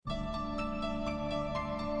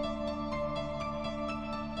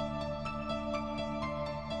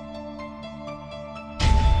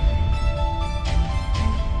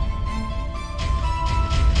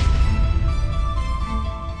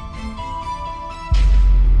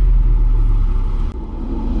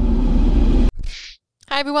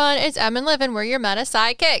everyone, it's Em and Liv, and we're your meta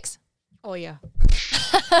sidekicks. Oh, yeah.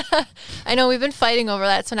 I know we've been fighting over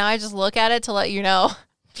that, so now I just look at it to let you know.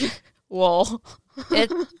 Lol.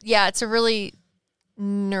 It's a really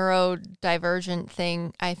neurodivergent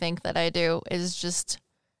thing, I think, that I do, is just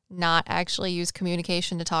not actually use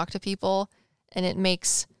communication to talk to people, and it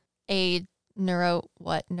makes a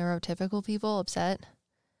neurotypical people upset.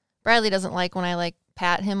 Bradley doesn't like when I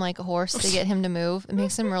pat him like a horse to get him to move. It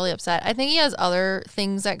makes him really upset. I think he has other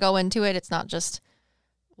things that go into it. It's not just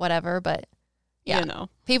whatever, but yeah. You know.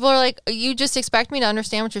 People are like, you just expect me to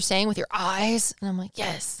understand what you're saying with your eyes? And I'm like,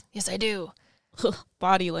 yes, I do.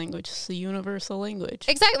 Body language is the universal language.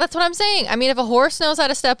 Exactly. That's what I'm saying. I mean, if a horse knows how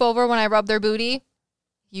to step over when I rub their booty,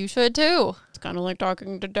 you should too. It's kind of like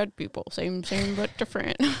talking to dead people. Same, but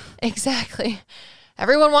different. Exactly.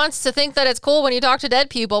 Everyone wants to think that it's cool when you talk to dead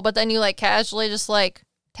people, but then you casually just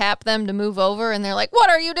tap them to move over and they're like, what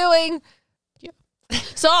are you doing? Yeah.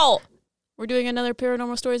 So, we're doing another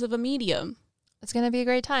Paranormal Stories of a Medium. It's going to be a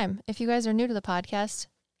great time. If you guys are new to the podcast,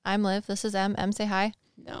 I'm Liv. This is Em. Em, say hi.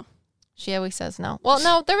 No. She always says no. Well,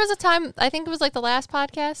 no, there was a time, I think it was the last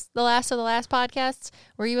podcast, the last of the last podcasts,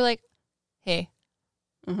 where you were like, hey.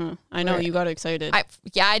 Mm-hmm. I know, you got excited.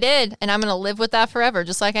 I did. And I'm going to live with that forever,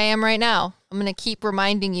 just like I am right now. I'm going to keep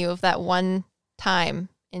reminding you of that one time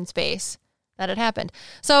in space that it happened.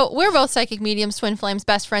 So we're both psychic mediums, twin flames,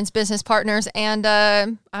 best friends, business partners, and,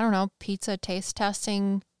 pizza taste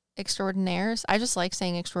testing extraordinaires. I just like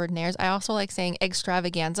saying extraordinaires. I also like saying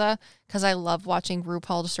extravaganza because I love watching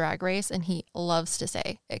RuPaul's Drag Race, and he loves to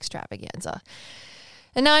say extravaganza.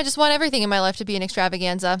 And now I just want everything in my life to be an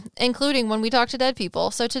extravaganza, including when we talk to dead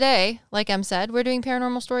people. So today, like Em said, we're doing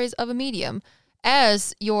Paranormal Stories of a Medium.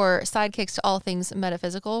 As your sidekicks to all things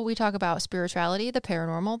metaphysical, we talk about spirituality, the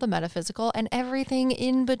paranormal, the metaphysical, and everything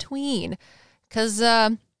in between. Because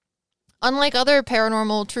unlike other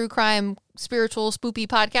paranormal, true crime, spiritual, spoopy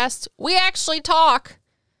podcasts, we actually talk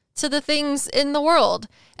to the things in the world.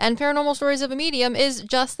 And Paranormal Stories of a Medium is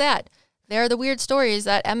just that. They're the weird stories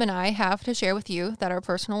that Em and I have to share with you that are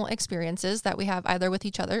personal experiences that we have either with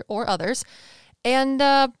each other or others. And,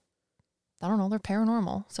 I don't know, they're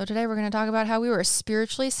paranormal. So today we're going to talk about how we were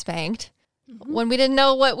spiritually spanked when we didn't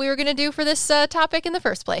know what we were going to do for this topic in the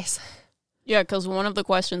first place. Yeah, because one of the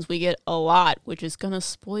questions we get a lot, which is going to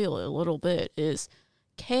spoil it a little bit, is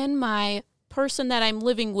can my person that I'm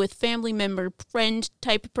living with, family member, friend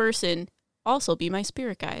type person, also be my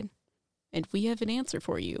spirit guide? And we have an answer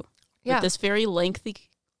for you. Yeah. With this very lengthy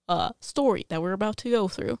story that we're about to go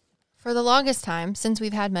through. For the longest time, since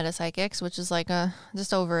we've had metapsychics, which is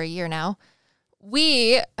just over a year now,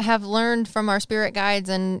 we have learned from our spirit guides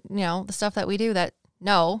and, the stuff that we do that,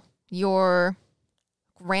 no, your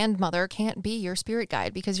grandmother can't be your spirit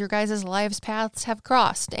guide because your guys' lives paths have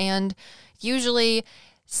crossed. And usually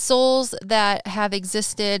souls that have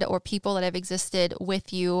existed or people that have existed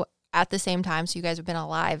with you at the same time, so you guys have been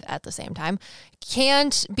alive at the same time,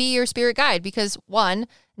 can't be your spirit guide because, one,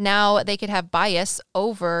 now they could have bias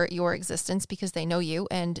over your existence because they know you,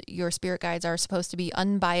 and your spirit guides are supposed to be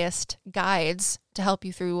unbiased guides to help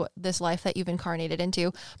you through this life that you've incarnated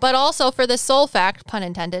into. But also for the soul fact, pun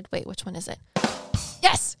intended, wait, which one is it?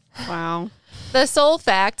 Yes! Wow. The soul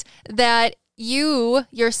fact that you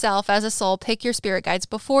yourself as a soul pick your spirit guides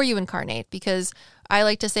before you incarnate, because I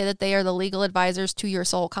like to say that they are the legal advisors to your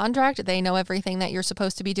soul contract. They know everything that you're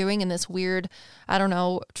supposed to be doing in this weird,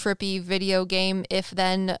 trippy video game, if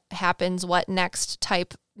then happens what next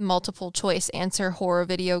type multiple choice answer horror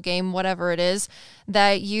video game, whatever it is,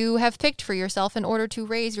 that you have picked for yourself in order to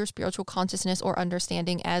raise your spiritual consciousness or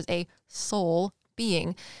understanding as a soul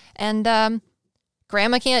being. And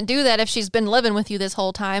Grandma can't do that if she's been living with you this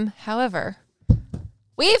whole time. However,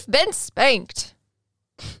 we've been spanked.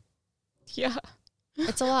 Yeah.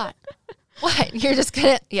 It's a lot. What? You're just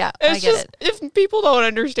gonna... Yeah, it's I get it. If people don't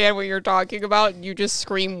understand what you're talking about and you just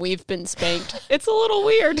scream, we've been spanked, it's a little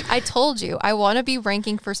weird. I told you, I want to be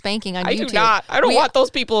ranking for spanking on YouTube. I do not. I don't want those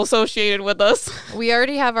people associated with us. We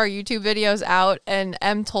already have our YouTube videos out, and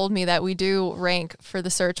Em told me that we do rank for the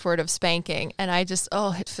search word of spanking, and I just...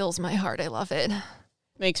 Oh, it fills my heart. I love it.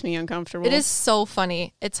 Makes me uncomfortable. It is so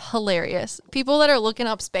funny. It's hilarious. People that are looking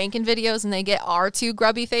up spanking videos and they get our two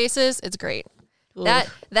grubby faces, it's great. Ugh.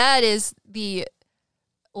 That is the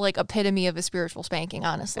epitome of a spiritual spanking,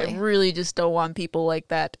 honestly. I really just don't want people like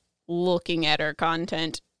that looking at our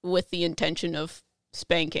content with the intention of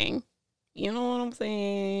spanking. You know what I'm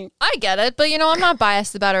saying? I get it, but I'm not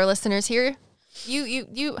biased about our listeners here.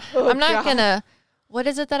 Oh, I'm not gonna... What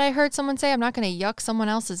is it that I heard someone say? I'm not going to yuck someone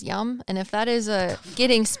else's yum. And if that is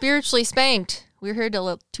getting spiritually spanked, we're here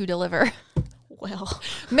to deliver. well.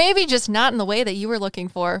 Maybe just not in the way that you were looking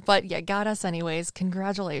for, but you got us anyways.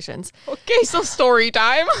 Congratulations. Okay, so story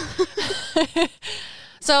time.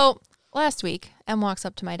 So last week, Em walks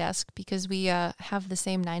up to my desk because we have the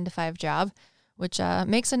same 9-to-5 job, which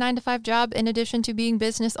makes a 9-to-5 job, in addition to being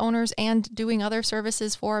business owners and doing other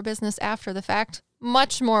services for our business after the fact,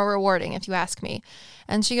 much more rewarding, if you ask me.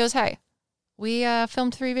 And she goes, hey, we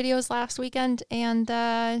filmed 3 videos last weekend,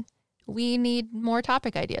 and we need more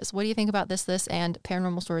topic ideas. What do you think about this, and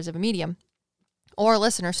paranormal stories of a medium? Or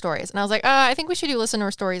listener stories. And I was like, I think we should do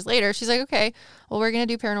listener stories later. She's like, okay, well, we're going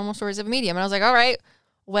to do paranormal stories of a medium. And I was like, all right,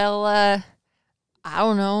 well, I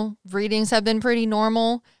don't know. Readings have been pretty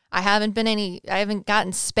normal. I haven't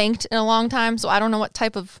gotten spanked in a long time, so I don't know what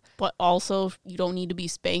type of... But also, you don't need to be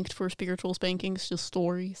spanked for spiritual spankings, just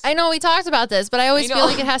stories. I know we talked about this, but I always feel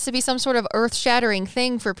like it has to be some sort of earth-shattering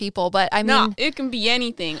thing for people, but I mean... No, it can be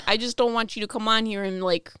anything. I just don't want you to come on here and,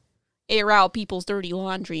 like, air out people's dirty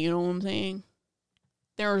laundry, you know what I'm saying?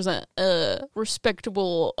 There's a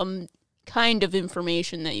respectable kind of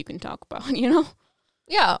information that you can talk about, you know?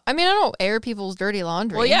 Yeah, I mean, I don't air people's dirty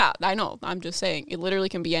laundry. Well, yeah, I know. I'm just saying. It literally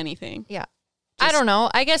can be anything. Yeah. I don't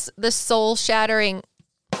know. I guess the soul-shattering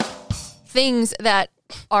things that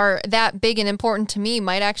are that big and important to me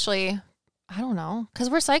might actually, I don't know, because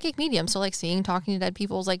we're psychic mediums, so, like, seeing, talking to dead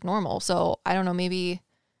people is, like, normal. So, I don't know, maybe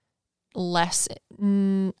less, I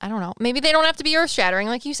don't know. Maybe they don't have to be earth-shattering,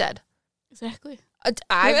 like you said. Exactly.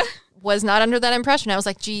 I was not under that impression. I was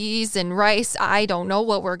like, geez, and rice, I don't know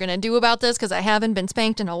what we're going to do about this because I haven't been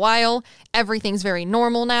spanked in a while. Everything's very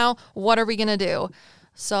normal now. What are we going to do?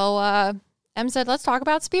 So Em said, let's talk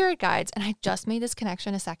about spirit guides. And I just made this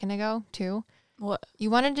connection a second ago, too. What?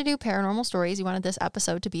 You wanted to do paranormal stories. You wanted this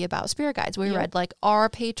episode to be about spirit guides. We read, like, our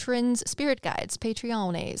patrons' spirit guides,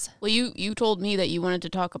 Patreones. Well, you told me that you wanted to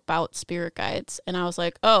talk about spirit guides, and I was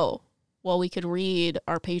like, oh, well, we could read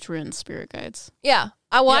our patrons' spirit guides. Yeah.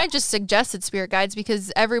 I just suggested spirit guides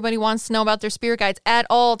because everybody wants to know about their spirit guides at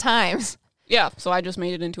all times. Yeah, so I just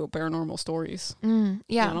made it into a paranormal stories.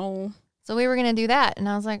 Yeah. You know? So we were going to do that. And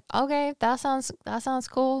I was like, okay, that sounds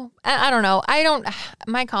cool. I don't know.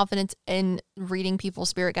 My confidence in reading people's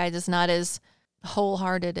spirit guides is not as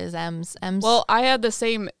wholehearted as Em's. Well, I had the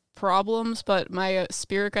same problems, but my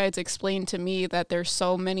spirit guides explained to me that there's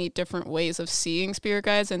so many different ways of seeing spirit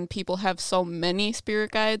guides, and people have so many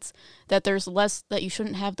spirit guides that there's less, that you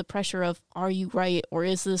shouldn't have the pressure of, are you right, or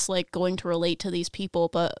is this, like, going to relate to these people?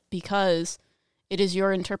 But because it is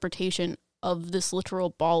your interpretation of this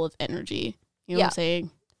literal ball of energy, you know what I'm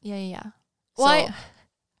saying? Yeah. Well, so,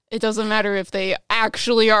 it doesn't matter if they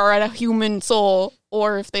actually are a human soul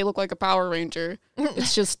or if they look like a Power Ranger.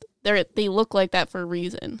 It's just they look like that for a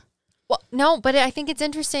reason. Well, no, but I think it's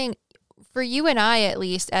interesting for you and I, at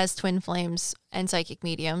least, as twin flames and psychic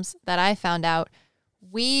mediums, that I found out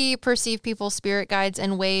we perceive people's spirit guides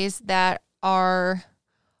in ways that are,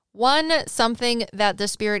 one, something that the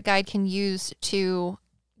spirit guide can use to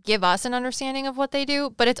give us an understanding of what they do,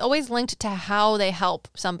 but it's always linked to how they help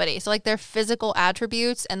somebody. So, like, their physical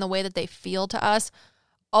attributes and the way that they feel to us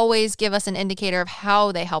always give us an indicator of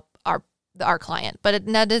how they help our client, but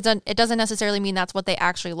it doesn't necessarily mean that's what they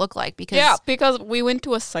actually look like. Because we went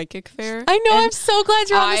to a psychic fair. I know. I'm so glad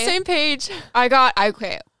you're on the same page.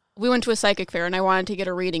 We went to a psychic fair, and I wanted to get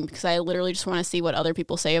a reading because I literally just want to see what other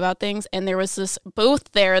people say about things. And there was this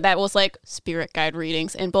booth there that was like spirit guide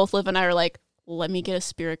readings, and both Liv and I are like, let me get a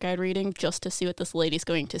spirit guide reading just to see what this lady's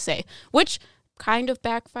going to say, which kind of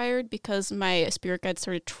backfired because my spirit guide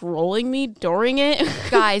started trolling me during it.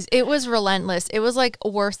 Guys, it was relentless. It was like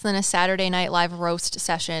worse than a Saturday Night Live roast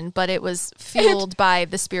session, but it was fueled by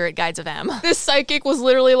the spirit guides of Em. This psychic was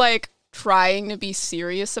literally like trying to be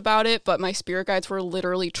serious about it, but my spirit guides were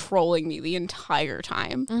literally trolling me the entire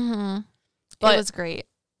time. Mm-hmm. But it was great.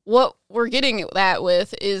 What we're getting at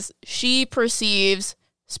with is she perceives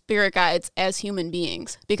spirit guides as human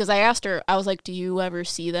beings, because I asked her, I was like, do you ever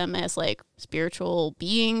see them as like spiritual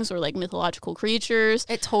beings or like mythological creatures?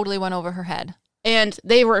 It totally went over her head. And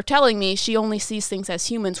they were telling me she only sees things as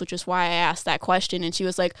humans, which is why I asked that question. And she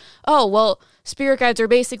was like, oh, well, spirit guides are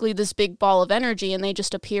basically this big ball of energy, and they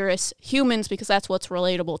just appear as humans because that's what's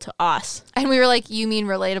relatable to us. And we were like, you mean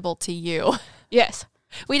relatable to you? Yes.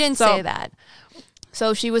 We didn't say that.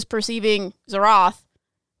 So she was perceiving Zeroth,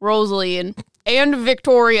 Rosalie, and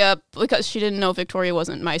Victoria, because she didn't know Victoria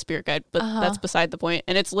wasn't my spirit guide, but that's beside the point.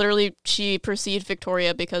 And it's literally, she perceived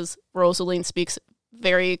Victoria because Rosaline speaks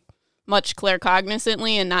very much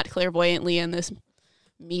claircognizantly and not clairvoyantly, and this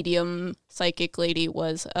medium psychic lady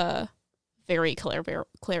was very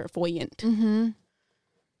clairvoyant. Mm-hmm.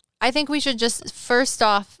 I think we should just first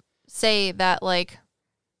off say that, like,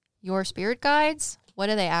 your spirit guides, what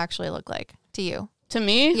do they actually look like to you? To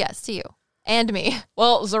me? Yes, to you. And me.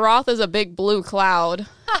 Well, Zeroth is a big blue cloud.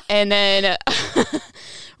 And then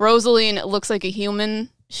Rosaline looks like a human.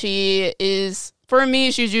 She is, for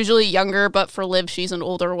me, she's usually younger, but for Liv, she's an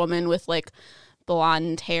older woman with like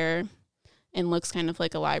blonde hair and looks kind of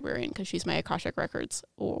like a librarian because she's my Akashic Records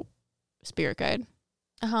spirit guide.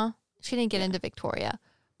 Uh-huh. She didn't get into Victoria.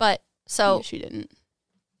 But so Yeah, she didn't.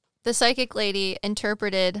 The psychic lady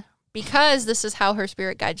interpreted, because this is how her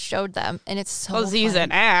spirit guide showed them, and it's so Because he's fun.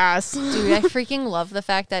 an ass. Dude, I freaking love the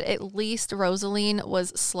fact that at least Rosaline was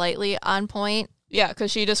slightly on point. Yeah,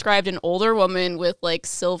 because she described an older woman with like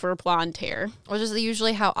silver blonde hair. Which is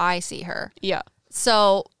usually how I see her. Yeah.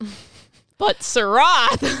 So, But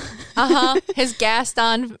Zeroth, his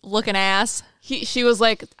Gaston looking ass. she was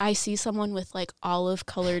like, I see someone with like olive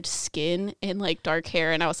colored skin and like dark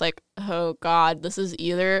hair. And I was like, oh God, this is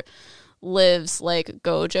either Liv's like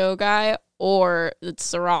Gojo guy or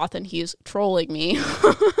it's Zeroth and he's trolling me.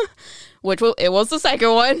 It was the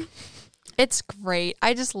second one. It's great.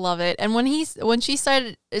 I just love it. And when she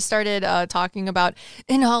started talking about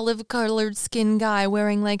an olive colored skin guy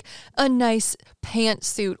wearing like a nice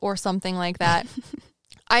pantsuit or something like that,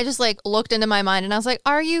 I just like looked into my mind and I was like,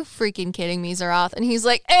 are you freaking kidding me, Zeroth? And he's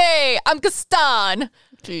like, hey, I'm Gaston.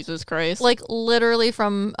 Jesus Christ. Like literally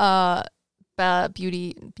from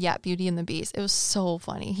Beauty and the Beast. It was so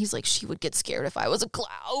funny. He's like, she would get scared if I was a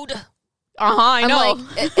cloud. I know.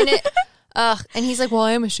 Like, and he's like, well,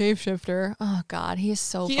 I am a shapeshifter. Oh, God, he is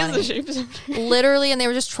so funny. He is a shapeshifter. Literally, and they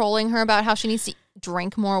were just trolling her about how she needs to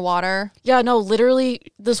drink more water. Yeah, no, literally,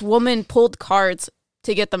 this woman pulled cards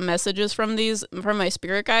to get the messages from my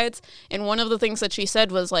spirit guides, and one of the things that she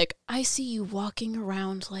said was like, I see you walking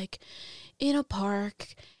around like in a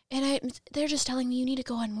park, and they're just telling me you need to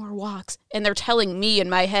go on more walks, and they're telling me in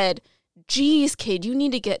my head, geez, kid, you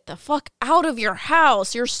need to get the fuck out of your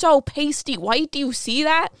house. You're so pasty white. Do you see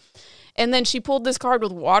that? And then she pulled this card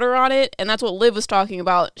with water on it, and that's what Liv was talking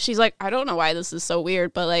about. She's like, I don't know why this is so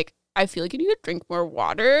weird, but like, I feel like you need to drink more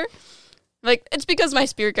water. Like, it's because my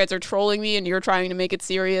spirit guides are trolling me, and you're trying to make it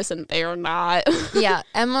serious, and they are not. Yeah,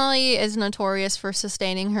 Emily is notorious for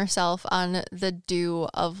sustaining herself on the dew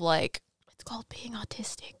of like... It's called being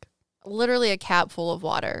autistic. Literally a cap full of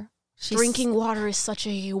water. Drinking water is such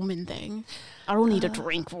a human thing. I don't need to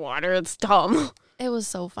drink water. It's dumb. It was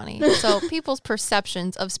so funny. So people's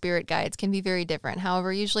perceptions of spirit guides can be very different.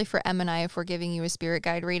 However, usually for Em and I, if we're giving you a spirit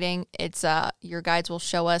guide reading, it's your guides will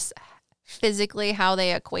show us physically how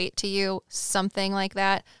they equate to you, something like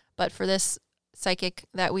that. But for this psychic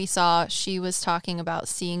that we saw, she was talking about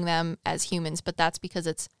seeing them as humans, but that's because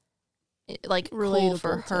it's like cool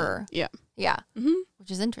for her. Yeah. Yeah. Mm-hmm.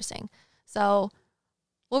 Which is interesting. So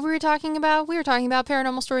what we were talking about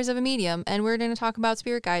paranormal stories of a medium, and we're going to talk about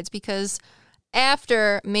spirit guides because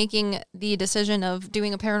after making the decision of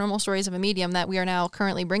doing a paranormal stories of a medium that we are now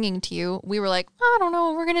currently bringing to you, we were like, I don't know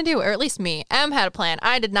what we're going to do. Or at least me. Em had a plan.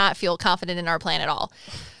 I did not feel confident in our plan at all.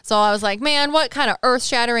 So I was like, man, what kind of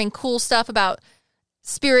earth-shattering cool stuff about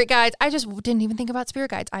spirit guides? I just didn't even think about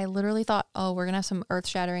spirit guides. I literally thought, oh, we're going to have some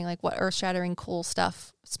earth-shattering, like what earth-shattering cool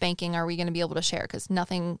stuff, spanking are we going to be able to share? Because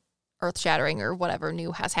nothing earth-shattering or whatever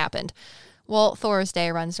new has happened. Well, Thor's Day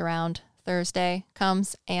runs around. Thursday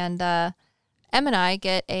comes and Em and I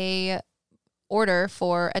get a order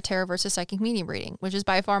for a tarot versus psychic medium reading, which is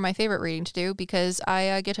by far my favorite reading to do because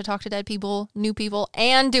I get to talk to dead people, new people,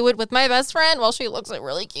 and do it with my best friend while she looks at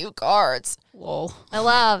really cute cards. Lol. I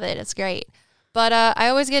love it. It's great. But I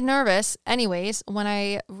always get nervous anyways when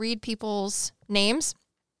I read people's names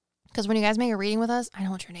because when you guys make a reading with us, I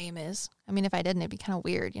know what your name is. I mean, if I didn't, it'd be kind of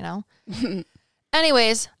weird, you know?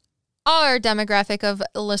 Anyways, our demographic of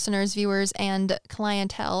listeners, viewers, and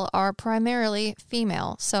clientele are primarily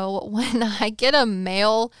female. So when I get a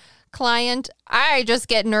male client, I just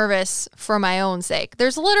get nervous for my own sake.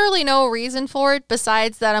 There's literally no reason for it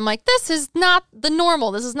besides that I'm like, this is not the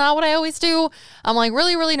normal. This is not what I always do. I'm like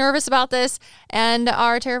really, really nervous about this. And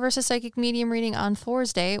our Tarot versus Psychic Medium reading on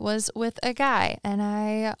Thor's Day was with a guy. And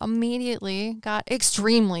I immediately got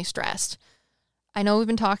extremely stressed. I know we've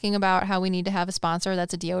been talking about how we need to have a sponsor.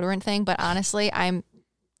 That's a deodorant thing. But honestly, I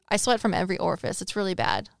sweat from every orifice. It's really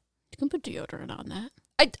bad. You can put deodorant on that.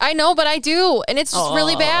 I know, but I do. And it's just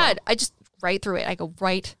really bad. I just right through it. I go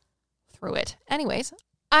right through it. Anyways,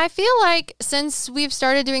 I feel like since we've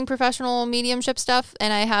started doing professional mediumship stuff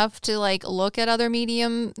and I have to like look at other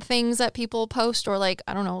medium things that people post or like,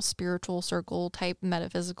 I don't know, spiritual circle type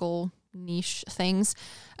metaphysical niche things.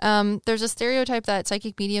 There's a stereotype that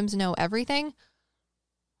psychic mediums know everything.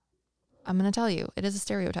 I'm going to tell you, it is a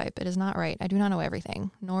stereotype. It is not right. I do not know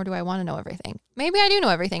everything, nor do I want to know everything. Maybe I do know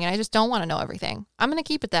everything and I just don't want to know everything. I'm going to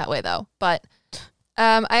keep it that way though. But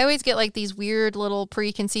I always get like these weird little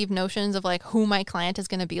preconceived notions of like who my client is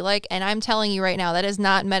going to be like. And I'm telling you right now, that is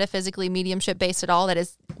not metaphysically mediumship based at all. That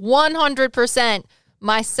is 100%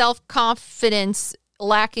 my self-confidence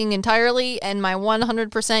lacking entirely and my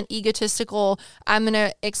 100% egotistical, I'm going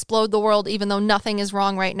to explode the world even though nothing is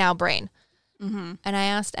wrong right now brain. Mm-hmm. And I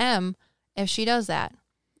asked Em if she does that.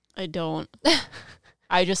 I don't.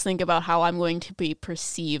 I just think about how I'm going to be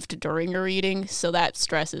perceived during a reading, so that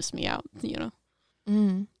stresses me out, you know?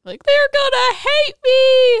 Like, they're gonna hate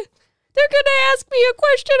me! They're gonna ask me a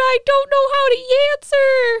question I don't know how to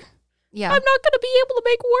answer! Yeah. I'm not gonna be able to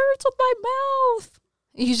make words with my mouth!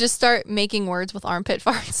 You just start making words with armpit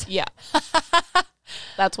farts. Yeah.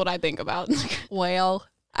 That's what I think about. Well,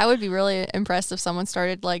 I would be really impressed if someone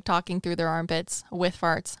started like talking through their armpits with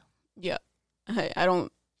farts. Yeah. I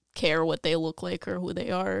don't care what they look like or who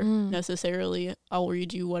they are necessarily. I'll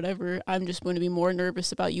read you whatever. I'm just going to be more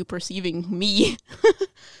nervous about you perceiving me.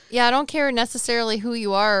 Yeah, I don't care necessarily who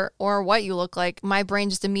you are or what you look like. My brain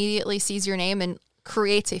just immediately sees your name and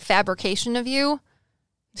creates a fabrication of you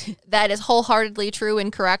that is wholeheartedly true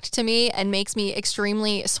and correct to me and makes me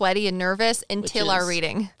extremely sweaty and nervous until our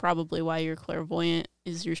reading. Probably why you're clairvoyant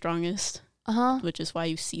is your strongest. Which is why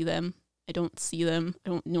you see them. I don't see them. I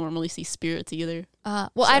don't normally see spirits either.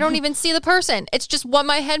 I don't even see the person. It's just what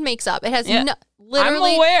my head makes up. It has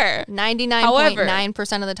literally I'm aware.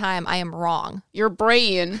 99.9% of the time I am wrong. Your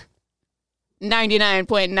brain,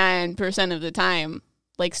 99.9% of the time,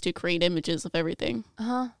 likes to create images of everything.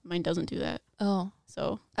 Mine doesn't do that. Oh.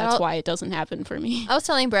 So that's why it doesn't happen for me. I was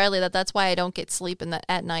telling Bradley that's why I don't get sleep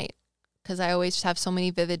at night, because I always just have so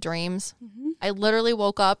many vivid dreams. I literally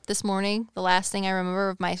woke up this morning. The last thing I remember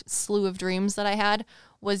of my slew of dreams that I had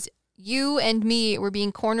was you and me were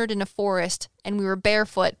being cornered in a forest, and we were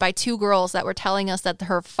barefoot by two girls that were telling us that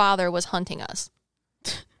her father was hunting us.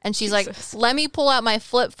 And she's like, let me pull out my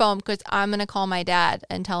flip phone because I'm going to call my dad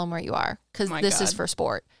and tell him where you are because this is for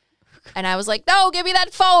sport. And I was like, no, give me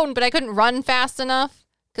that phone. But I couldn't run fast enough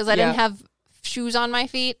because I didn't have shoes on my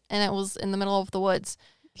feet, and it was in the middle of the woods.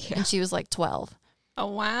 Yeah. And she was like 12. Oh,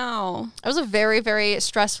 wow. It was a very, very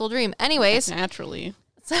stressful dream. Anyways. Naturally.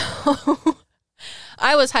 So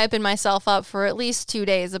I was hyping myself up for at least 2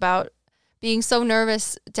 days about being so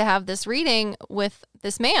nervous to have this reading with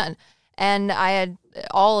this man. And I had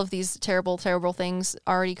all of these terrible, terrible things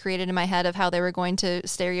already created in my head of how they were going to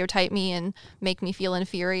stereotype me and make me feel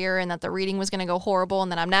inferior and that the reading was going to go horrible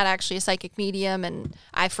and that I'm not actually a psychic medium. And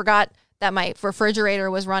I forgot that my refrigerator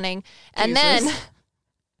was running. And then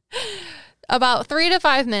about 3 to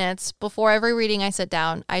 5 minutes before every reading I sit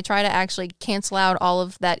down, I try to actually cancel out all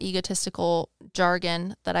of that egotistical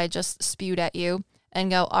jargon that I just spewed at you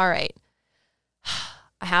and go, all right,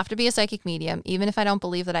 I have to be a psychic medium, even if I don't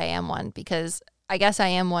believe that I am one, because I guess I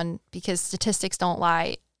am one because statistics don't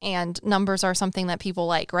lie and numbers are something that people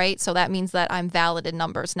like, right? So that means that I'm valid in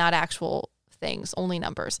numbers, not actual things, only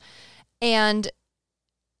numbers. And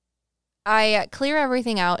I clear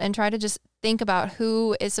everything out and try to just think about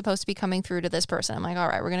who is supposed to be coming through to this person. I'm like, all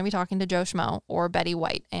right, we're going to be talking to Joe Schmo or Betty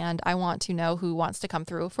White, and I want to know who wants to come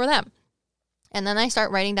through for them. And then I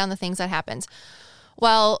start writing down the things that happens.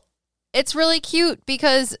 Well, it's really cute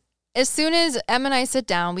because as soon as Em and I sit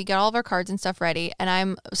down, we get all of our cards and stuff ready, and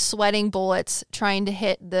I'm sweating bullets trying to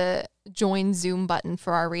hit the join Zoom button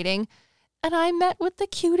for our reading. And I met with the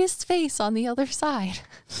cutest face on the other side.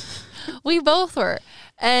 We both were.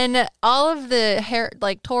 And all of the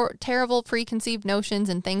terrible preconceived notions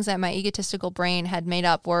and things that my egotistical brain had made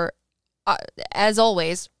up were, as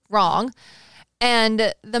always, wrong.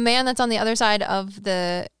 And the man that's on the other side of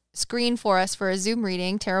the screen for us for a Zoom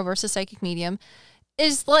reading, Tarot versus Psychic Medium,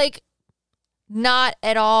 is like not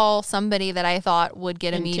at all somebody that I thought would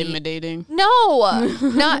get intimidating.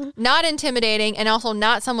 No, not intimidating, and also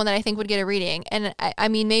not someone that I think would get a reading. And I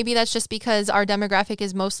mean, maybe that's just because our demographic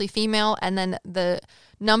is mostly female, and then the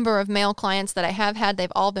number of male clients that I have had,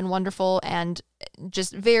 they've all been wonderful and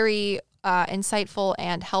just very insightful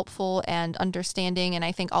and helpful and understanding. And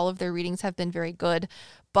I think all of their readings have been very good.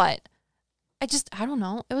 But I don't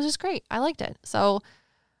know. It was just great. I liked it. So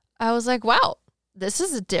I was like, wow, this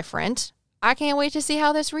is different. I can't wait to see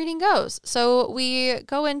how this reading goes. So we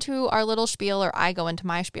go into our little spiel, or I go into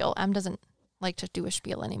my spiel. Em doesn't like to do a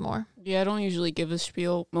spiel anymore. Yeah, I don't usually give a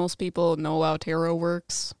spiel. Most people know how tarot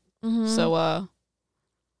works. Mm-hmm. So I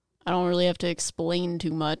don't really have to explain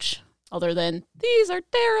too much other than, these are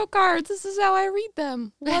tarot cards. This is how I read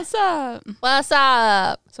them. What's up? What's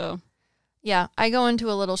up? So, yeah, I go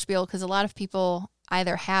into a little spiel because a lot of people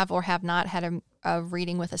either have or have not had a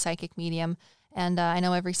reading with a psychic medium. And I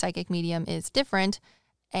know every psychic medium is different,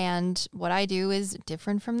 and what I do is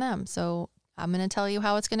different from them. So I'm going to tell you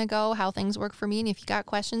how it's going to go, how things work for me. And if you got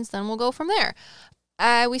questions, then we'll go from there.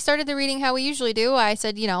 We started the reading how we usually do. I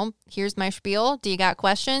said, here's my spiel. Do you got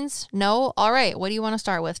questions? No? All right. What do you want to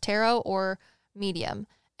start with, tarot or medium?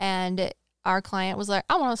 And our client was like,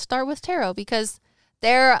 I want to start with tarot because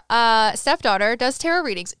their stepdaughter does tarot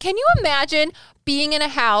readings. Can you imagine being in a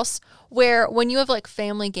house where when you have like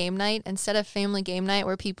family game night, instead of family game night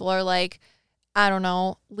where people are like, I don't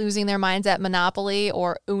know, losing their minds at Monopoly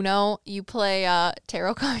or Uno, you play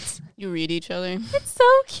tarot cards. You read each other. It's so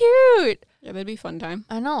cute. Yeah, that'd be a fun time.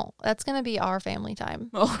 I know. That's going to be our family time.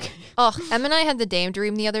 Okay. Oh, Em and I had the damn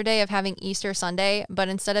dream the other day of having Easter Sunday, but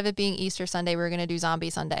instead of it being Easter Sunday, we were going to do Zombie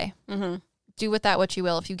Sunday. Mm-hmm. Do with that what you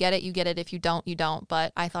will. If you get it, you get it. If you don't, you don't.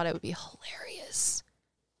 But I thought it would be hilarious.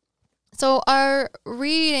 So our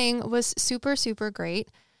reading was super, super great.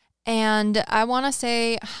 And I want to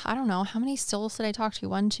say, I don't know, how many souls did I talk to?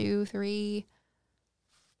 1, 2, 3,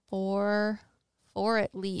 4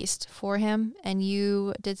 at least for him. And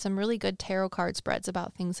you did some really good tarot card spreads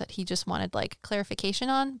about things that he just wanted like clarification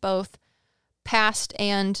on, both past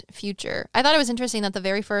and future. I thought it was interesting that the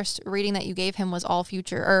very first reading that you gave him was all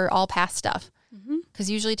future or all past stuff. Because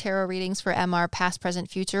usually tarot readings for M are past, present,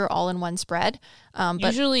 future, all in one spread. But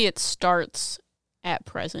usually it starts at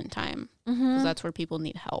present time because that's where people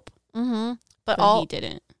need help. But he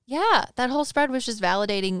didn't. Yeah, that whole spread was just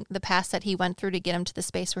validating the past that he went through to get him to the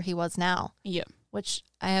space where he was now. Yeah. Which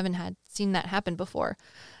I haven't seen that happen before.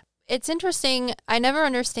 It's interesting. I never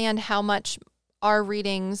understand how much our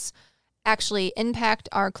readings actually impact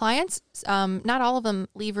our clients. Not all of them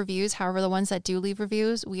leave reviews. However, the ones that do leave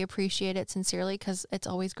reviews, we appreciate it sincerely because it's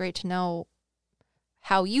always great to know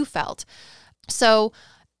how you felt. So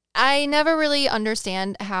I never really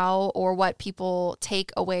understand how or what people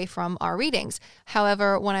take away from our readings.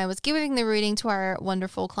 However, when I was giving the reading to our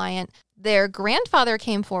wonderful client, their grandfather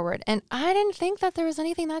came forward, and I didn't think that there was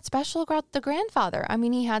anything that special about the grandfather. I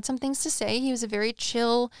mean, he had some things to say. He was a very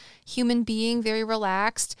chill human being, very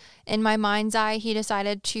relaxed. In my mind's eye, he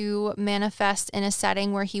decided to manifest in a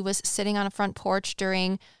setting where he was sitting on a front porch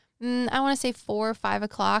during I want to say 4 or 5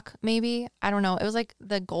 o'clock, maybe. I don't know. It was like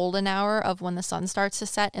the golden hour of when the sun starts to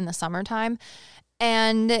set in the summertime.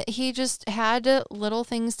 And he just had little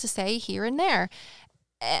things to say here and there.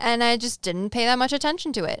 And I just didn't pay that much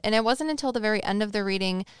attention to it. And it wasn't until the very end of the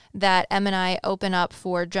reading that Em and I open up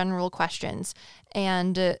for general questions.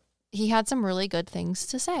 And he had some really good things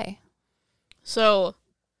to say. So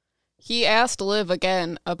he asked Liv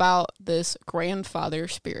again about this grandfather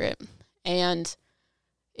spirit. And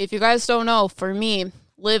if you guys don't know, for me,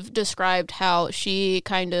 Liv described how she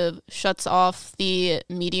kind of shuts off the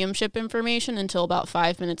mediumship information until about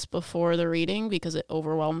 5 minutes before the reading because it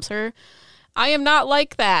overwhelms her. I am not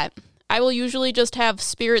like that. I will usually just have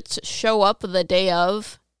spirits show up the day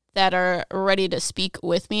of that are ready to speak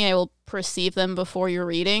with me. I will perceive them before your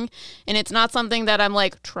reading. And it's not something that I'm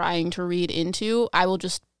like trying to read into. I will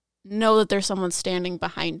just know that there's someone standing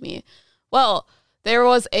behind me. Well, there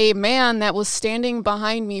was a man that was standing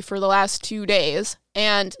behind me for the last 2 days,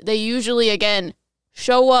 and they usually, again,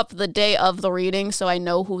 show up the day of the reading so I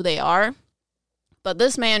know who they are. But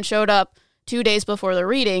this man showed up 2 days before the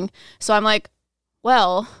reading, so I'm like,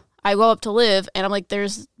 well, I go up to Liv, and I'm like,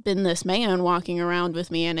 there's been this man walking around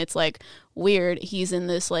with me, and it's like weird. He's in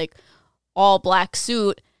this like all black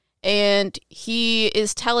suit, and he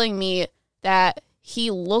is telling me that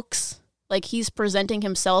he looks like he's presenting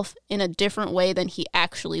himself in a different way than he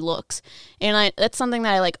actually looks. And that's something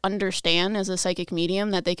that I like understand as a psychic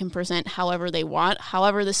medium, that they can present however they want.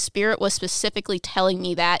 However, the spirit was specifically telling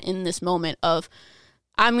me that in this moment of,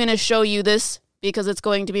 I'm going to show you this because it's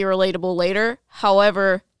going to be relatable later.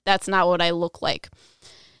 However, that's not what I look like.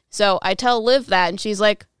 So I tell Liv that, and she's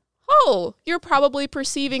like, oh, you're probably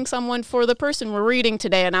perceiving someone for the person we're reading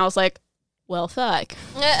today. And I was like, well, fuck.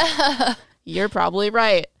 You're probably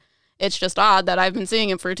right. It's just odd that I've been seeing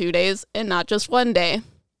him for 2 days and not just 1 day.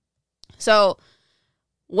 So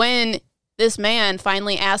when this man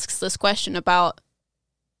finally asks this question about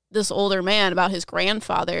this older man, about his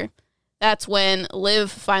grandfather, that's when Liv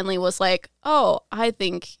finally was like, oh, I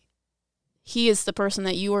think he is the person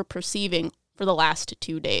that you were perceiving for the last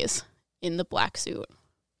 2 days in the black suit.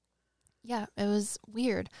 Yeah, it was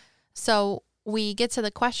weird. So we get to the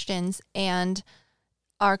questions, and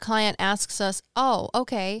our client asks us, oh,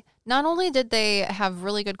 okay, not only did they have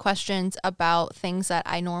really good questions about things that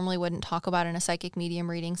I normally wouldn't talk about in a psychic medium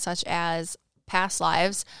reading, such as past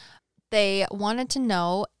lives, they wanted to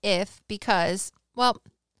know if, because, well,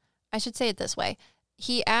 I should say it this way.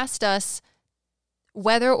 he asked us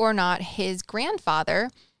whether or not his grandfather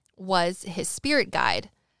was his spirit guide.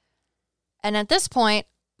 And at this point,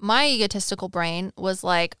 my egotistical brain was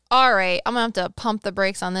like, all right, I'm going to have to pump the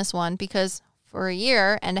brakes on this one, because for a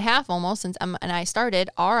year and a half almost since Emma and I started,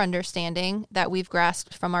 our understanding that we've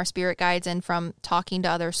grasped from our spirit guides and from talking to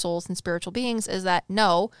other souls and spiritual beings is that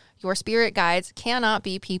no, your spirit guides cannot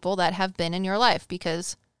be people that have been in your life,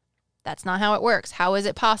 because that's not how it works. How is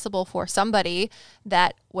it possible for somebody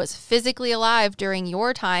that was physically alive during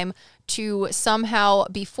your time to somehow,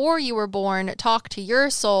 before you were born, talk to your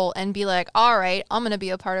soul and be like, all right, I'm going to be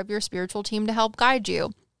a part of your spiritual team to help guide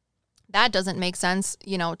you? That doesn't make sense,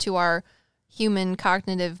 to our human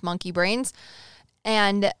cognitive monkey brains.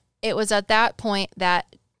 And it was at that point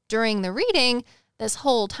that during the reading, this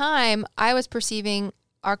whole time, I was perceiving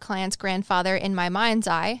our client's grandfather in my mind's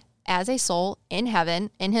eye as a soul in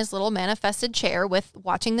heaven in his little manifested chair with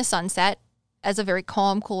watching the sunset as a very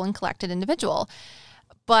calm, cool, and collected individual.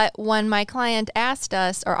 But when my client asked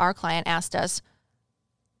us, or our client asked us,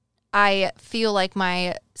 I feel like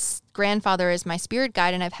my grandfather is my spirit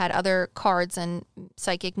guide, and I've had other cards and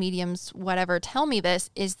psychic mediums, whatever, tell me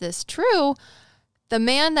this. Is this true? The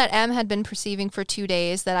man that M had been perceiving for 2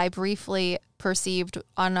 days, that I briefly perceived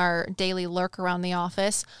on our daily lurk around the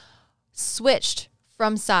office, switched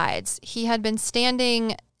from sides. He had been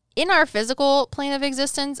standing in our physical plane of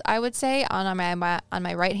existence, I would say, on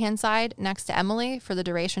my right-hand side next to Emily for the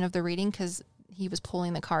duration of the reading, because he was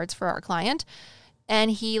pulling the cards for our client. And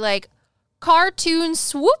he cartoon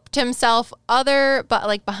swooped himself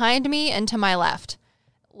behind me and to my left,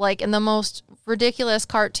 in the most ridiculous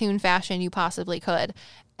cartoon fashion you possibly could,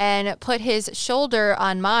 and put his shoulder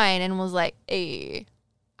on mine and was like, hey,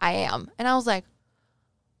 I am. And I was like,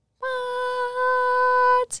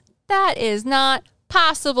 what? That is not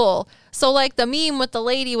possible. So the meme with the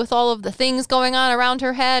lady with all of the things going on around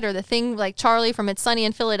her head, or the thing like Charlie from It's Sunny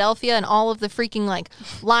in Philadelphia and all of the freaking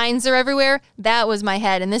lines are everywhere, that was my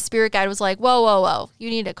head. And this spirit guide was like, whoa, whoa, whoa, you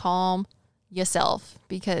need to calm yourself,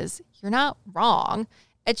 because you're not wrong.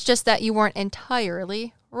 It's just that you weren't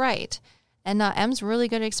entirely right. And Em's really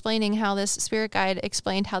good at explaining how this spirit guide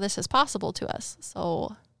explained how this is possible to us.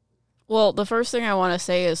 So, well, the first thing I want to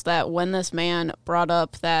say is that when this man brought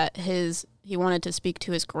up that he wanted to speak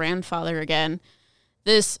to his grandfather again,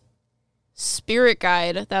 this spirit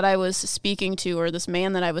guide that I was speaking to, or this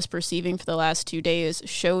man that I was perceiving for the last 2 days,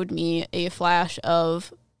 showed me a flash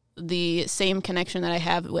of the same connection that I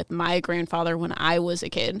have with my grandfather when I was a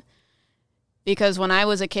kid. Because when I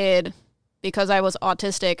was a kid, because I was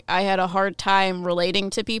autistic, I had a hard time relating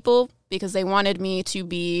to people, because they wanted me to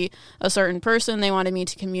be a certain person. They wanted me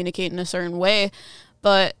to communicate in a certain way.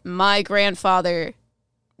 But my grandfather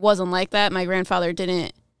wasn't like that. My grandfather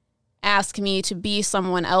didn't ask me to be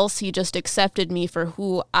someone else. He just accepted me for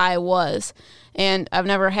who I was. And I've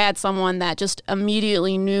never had someone that just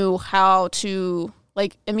immediately knew how to,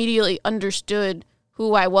 immediately understood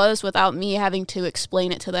who I was without me having to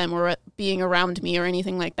explain it to them or being around me or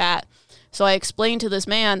anything like that. So I explained to this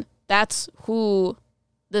man, that's who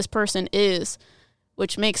this person is,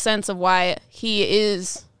 which makes sense of why he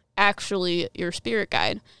is actually your spirit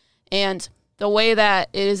guide. And the way that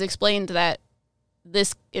it is explained that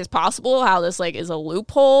this is possible, how this is a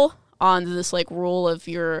loophole on this rule of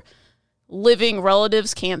your living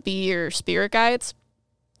relatives can't be your spirit guides,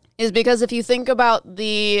 is because if you think about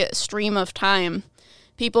the stream of time,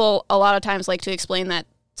 people a lot of times like to explain that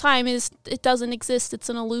it doesn't exist, it's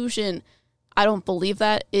an illusion. I don't believe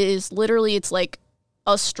that. It is literally, it's like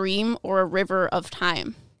a stream or a river of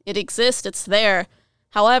time. It exists, it's there.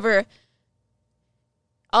 However,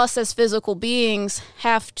 us as physical beings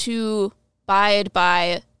have to abide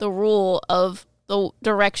by the rule of the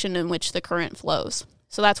direction in which the current flows.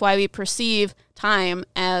 So that's why we perceive time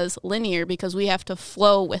as linear, because we have to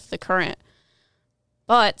flow with the current.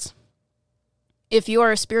 But if you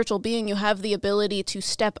are a spiritual being, you have the ability to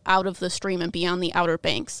step out of the stream and be on the outer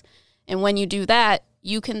banks. And when you do that,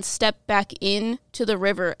 you can step back into the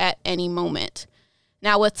river at any moment.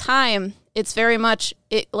 Now with time, it's very much,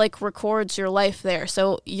 it records your life there.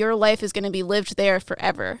 So your life is going to be lived there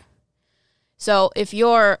forever. So if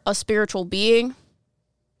you're a spiritual being,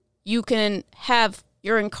 you can have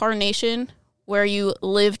your incarnation where you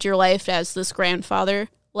lived your life as this grandfather,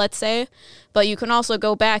 let's say, but you can also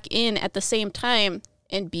go back in at the same time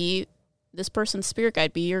and be this person's spirit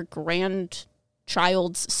guide, be your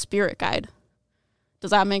grandchild's spirit guide.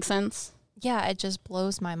 Does that make sense? Yeah, it just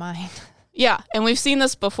blows my mind. Yeah, and we've seen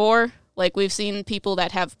this before. We've seen people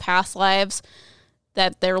that have past lives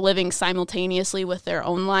that they're living simultaneously with their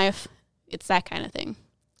own life. It's that kind of thing.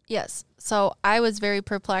 Yes. So I was very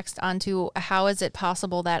perplexed onto how is it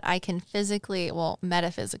possible that I can physically, well,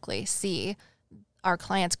 metaphysically see our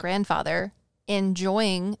client's grandfather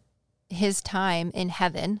enjoying his time in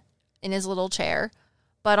heaven in his little chair,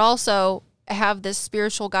 but also have this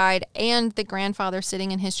spiritual guide and the grandfather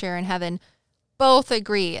sitting in his chair in heaven both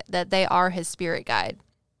agree that they are his spirit guide.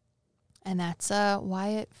 And that's why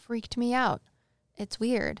it freaked me out. It's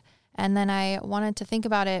weird. And then I wanted to think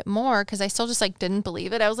about it more because I still just like didn't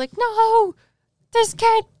believe it. I was like, no, this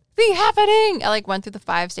can't be happening. I like went through the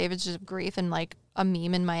 5 stages of grief and like a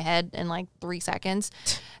meme in my head in like 3 seconds.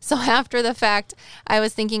 So after the fact, I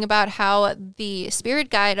was thinking about how the spirit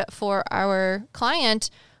guide for our client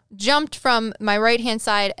jumped from my right-hand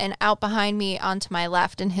side and out behind me onto my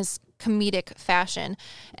left in his comedic fashion.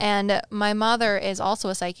 And my mother is also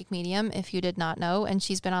a psychic medium, if you did not know, and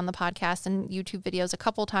she's been on the podcast and YouTube videos a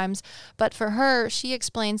couple times. But for her, she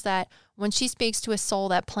explains that when she speaks to a soul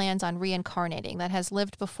that plans on reincarnating, that has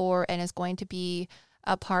lived before and is going to be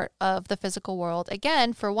a part of the physical world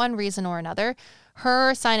again for one reason or another,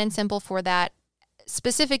 her sign and symbol for that,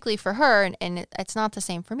 specifically for her, and it's not the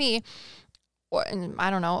same for me, or and I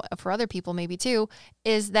don't know, for other people maybe too,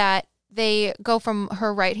 is that they go from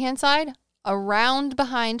her right-hand side around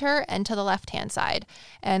behind her and to the left-hand side.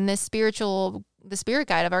 And the spirit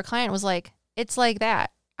guide of our client was like, it's like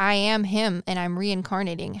that. I am him and I'm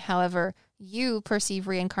reincarnating. However, you perceive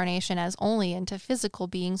reincarnation as only into physical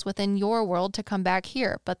beings within your world to come back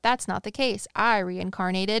here. But that's not the case. I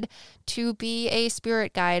reincarnated to be a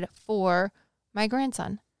spirit guide for my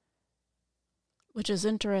grandson. Which is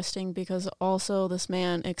interesting because also this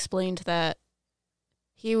man explained that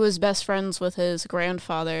he was best friends with his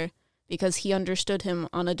grandfather because he understood him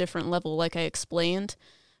on a different level, like I explained.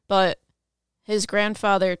 But his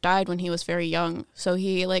grandfather died when he was very young, so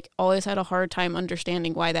he like always had a hard time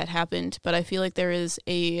understanding why that happened. But I feel like there is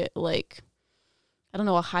a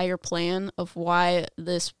a higher plan of why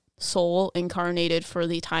this soul incarnated for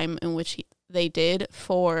the time in which they did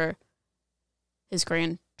for his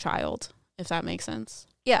grandchild, if that makes sense.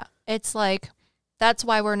 Yeah, it's like, that's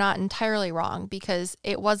why we're not entirely wrong, because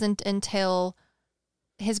it wasn't until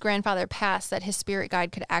his grandfather passed that his spirit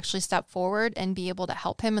guide could actually step forward and be able to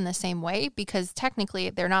help him in the same way, because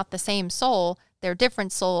technically they're not the same soul. They're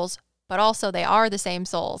different souls, but also they are the same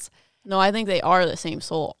souls. No, I think they are the same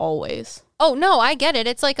soul always. Oh, no, I get it.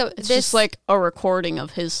 It's like just like a recording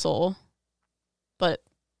of his soul, but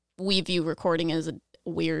we view recording as a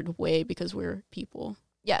weird way because we're people.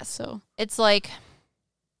 Yes. So it's like,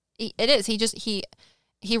 it is.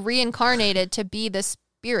 He reincarnated to be the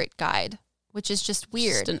spirit guide, which is just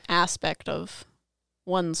weird. Just an aspect of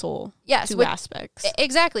one soul. Yes. Two aspects.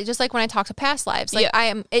 Exactly. Just like when I talk to past lives. Like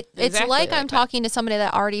it's exactly like I'm talking to somebody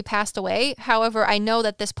that already passed away. However, I know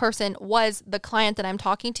that this person was the client that I'm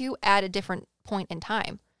talking to at a different point in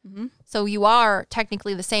time. Mm-hmm. So you are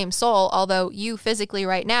technically the same soul, although you physically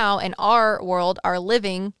right now in our world are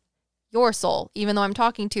living your soul, even though I'm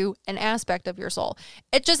talking to an aspect of your soul.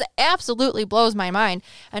 It just absolutely blows my mind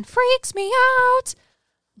and freaks me out.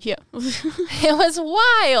 Yeah. It was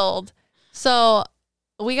wild. So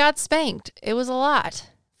we got spanked. It was a lot,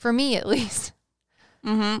 for me at least.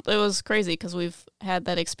 Mm-hmm. It was crazy because we've had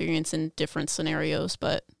that experience in different scenarios,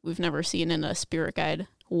 but we've never seen in a spirit guide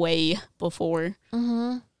way before.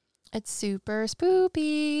 Mm-hmm. It's super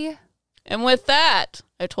spoopy. And with that,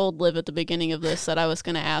 I told Liv at the beginning of this that I was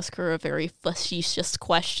going to ask her a very facetious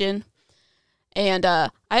question. And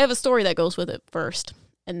I have a story that goes with it first,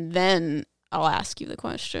 and then I'll ask you the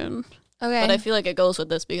question. Okay. But I feel like it goes with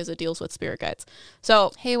this because it deals with spirit guides.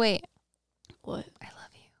 So, hey, wait. What? I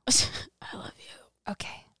love you. I love you.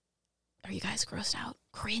 Okay. Are you guys grossed out?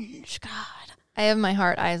 Cringe, God. I have my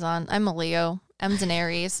heart eyes on. I'm a Leo. M's an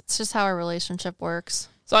Aries. It's just how our relationship works.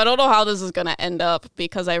 So I don't know how this is going to end up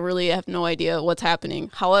because I really have no idea what's happening.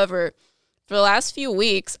 However, for the last few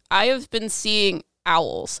weeks, I have been seeing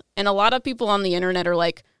owls. And a lot of people on the internet are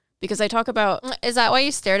like, because I talk about... Is that why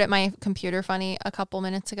you stared at my computer funny a couple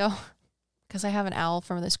minutes ago? Because I have an owl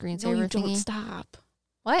from the screensaver no, you thingy. Don't stop.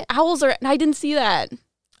 What? Owls are... I didn't see that.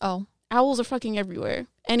 Oh. Owls are fucking everywhere.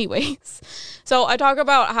 Anyways. So I talk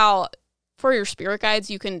about how... For your spirit guides,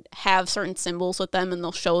 you can have certain symbols with them and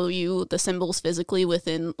they'll show you the symbols physically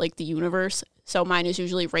within like the universe. So mine is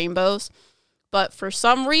usually rainbows. But for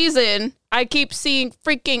some reason, I keep seeing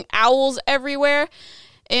freaking owls everywhere.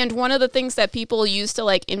 And one of the things that people use to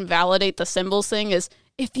like invalidate the symbols thing is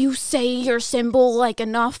if you say your symbol like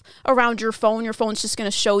enough around your phone's just going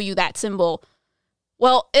to show you that symbol.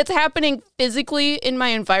 Well, it's happening physically in my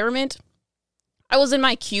environment. I was in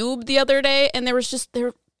my cube the other day and there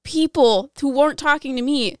were people who weren't talking to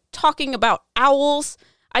me talking about owls.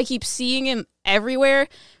 I keep seeing him everywhere.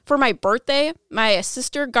 For my birthday, my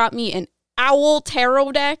sister got me an owl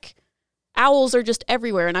tarot deck. Owls are just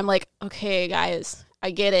everywhere. And I'm like, okay, guys,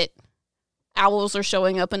 I get it. Owls are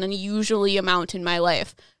showing up an unusually amount in my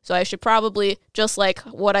life. So I should probably, just like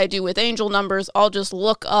what I do with angel numbers, I'll just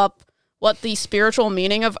look up what the spiritual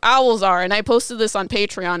meaning of owls are. And I posted this on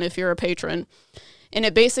Patreon if you're a patron. And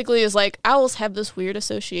it basically is like, owls have this weird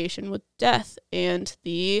association with death and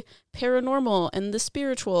the paranormal and the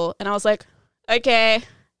spiritual. And I was like, okay,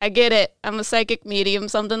 I get it. I'm a psychic medium.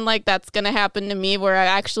 Something like that's going to happen to me where I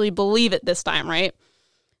actually believe it this time, right?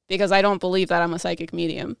 Because I don't believe that I'm a psychic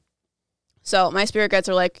medium. So my spirit guides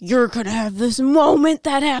are like, you're going to have this moment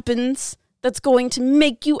that happens that's going to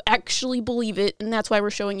make you actually believe it. And that's why we're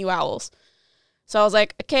showing you owls. So I was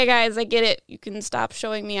like, okay, guys, I get it. You can stop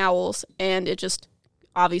showing me owls. And it just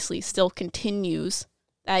obviously still continues.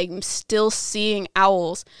 I'm still seeing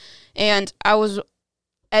owls. And I was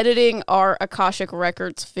editing our Akashic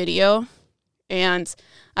Records video. And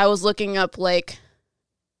I was looking up like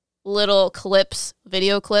little clips,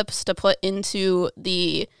 video clips to put into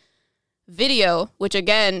the video, which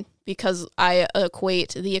again, because I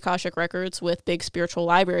equate the Akashic Records with big spiritual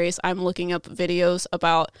libraries, I'm looking up videos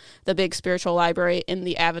about the big spiritual library in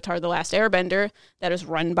the Avatar: The Last Airbender that is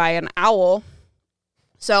run by an owl.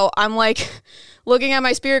 So I'm like looking at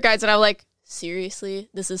my spirit guides and I'm like, seriously,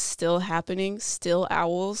 this is still happening? Still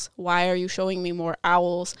owls? Why are you showing me more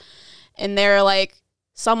owls? And they're like,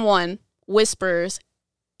 someone whispers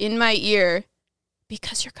in my ear,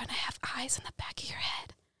 because you're going to have eyes in the back of your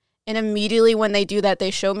head. And immediately when they do that,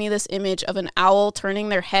 they show me this image of an owl turning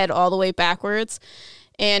their head all the way backwards.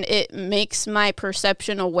 And it makes my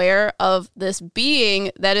perception aware of this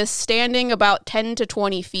being that is standing about 10 to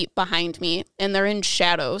 20 feet behind me. And they're in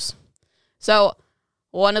shadows. So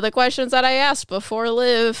one of the questions that I asked before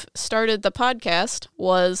Liv started the podcast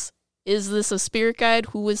was, is this a spirit guide?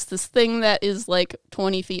 Who is this thing that is like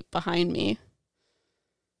 20 feet behind me?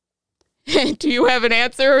 Do you have an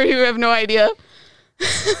answer or you have no idea?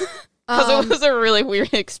 Because it was a really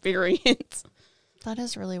weird experience. That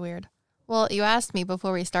is really weird. Well, you asked me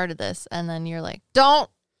before we started this, and then you're like, don't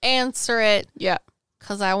answer it. Yeah.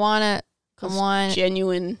 Because I want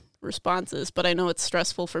genuine responses, but I know it's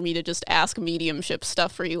stressful for me to just ask mediumship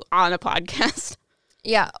stuff for you on a podcast.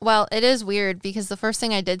 Yeah, well, it is weird because the first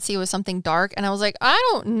thing I did see was something dark, and I was like, I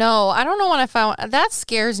don't know what I found. That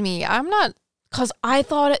scares me. I'm not... Because I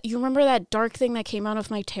thought, you remember that dark thing that came out of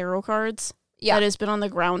my tarot cards? Yeah. That has been on the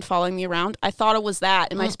ground following me around? I thought it was that,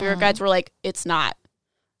 and my spirit guides were like, it's not.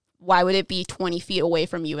 Why would it be 20 feet away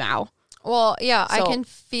from you now? Well, yeah, so, I can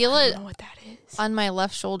feel it. I don't know what that is. On my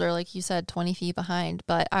left shoulder, like you said, 20 feet behind.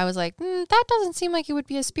 But I was like, that doesn't seem like it would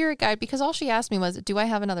be a spirit guide, because all she asked me was, do I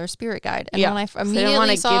have another spirit guide? And when I immediately didn't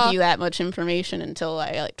want to give you that much information until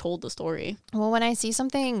I told the story. Well, when I see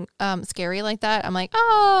something scary like that, I'm like,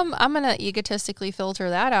 I'm going to egotistically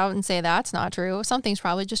filter that out and say that's not true. Something's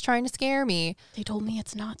probably just trying to scare me. They told me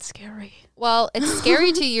it's not scary. Well, it's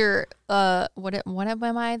scary to your, what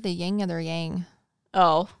am I? The yin or the yang?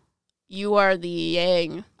 Oh. You are the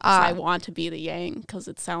yang. I want to be the yang because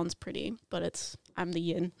it sounds pretty, but I'm the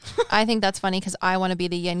yin. I think that's funny because I want to be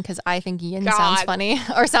the yin because I think yin sounds funny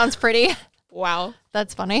or sounds pretty. Wow.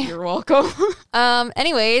 That's funny. You're welcome.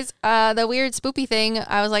 Anyways, the weird spoopy thing,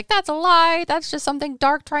 I was like, that's a lie. That's just something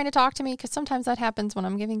dark trying to talk to me, because sometimes that happens when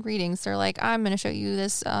I'm giving readings. They're like, I'm going to show you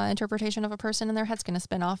this interpretation of a person and their head's going to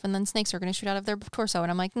spin off and then snakes are going to shoot out of their torso.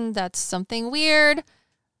 And I'm like, that's something weird.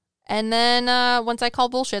 And then once I call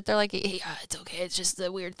bullshit, they're like, yeah, it's okay. It's just the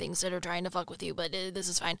weird things that are trying to fuck with you, but this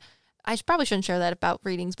is fine. I probably shouldn't share that about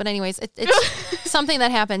readings. But anyways, it's something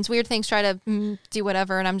that happens. Weird things try to do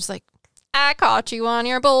whatever. And I'm just like, I caught you on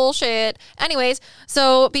your bullshit. Anyways,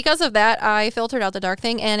 so because of that, I filtered out the dark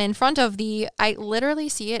thing. And in front of I literally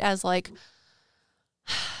see it as like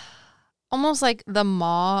almost like the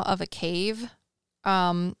maw of a cave.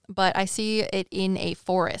 But I see it in a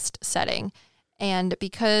forest setting. And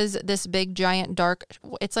because this big, giant, dark,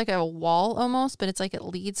 it's like a wall almost, but it's like it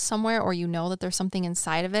leads somewhere, or you know that there's something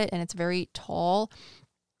inside of it, and it's very tall.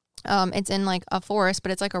 It's in like a forest,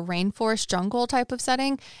 but it's like a rainforest jungle type of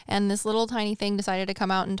setting. And this little tiny thing decided to come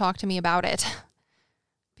out and talk to me about it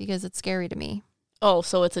because it's scary to me. Oh,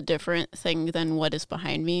 so it's a different thing than what is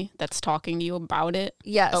behind me that's talking to you about it?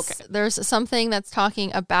 Yes. Okay. There's something that's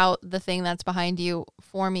talking about the thing that's behind you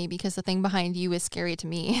for me, because the thing behind you is scary to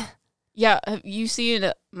me. Yeah, have you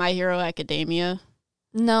seen My Hero Academia?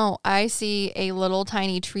 No, I see a little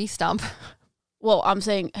tiny tree stump. Well, I'm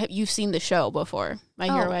saying, have you seen the show before? My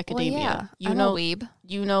Hero Academia. Well, yeah. You know Weeb.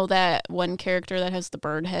 You know that one character that has the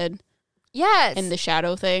bird head? Yes. And the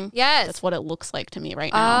shadow thing. Yes. That's what it looks like to me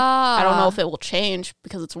right now. I don't know if it will change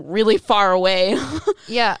because it's really far away.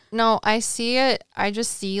 Yeah. No, I see it. I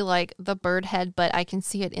just see like the bird head, but I can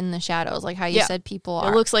see it in the shadows, like how you said people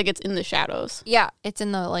are. It looks like it's in the shadows. Yeah. It's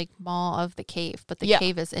in the like maw of the cave, but the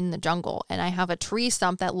cave is in the jungle. And I have a tree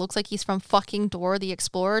stump that looks like he's from fucking Dora the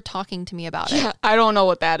Explorer talking to me about it. I don't know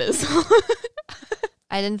what that is.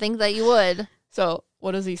 I didn't think that you would. So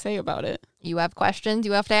what does he say about it? You have questions,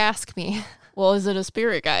 you have to ask me. Well, is it a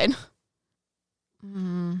spirit guide?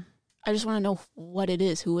 I just want to know what it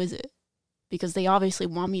is. Who is it? Because they obviously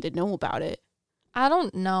want me to know about it. I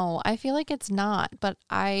don't know. I feel like it's not, but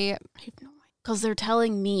I have no idea. Because they're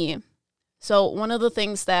telling me. So one of the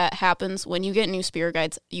things that happens when you get new spirit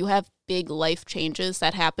guides, you have big life changes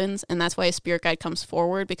that happens. And that's why a spirit guide comes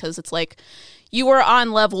forward, because it's like you were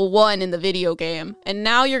on level 1 in the video game. And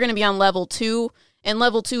now you're going to be on level 2. And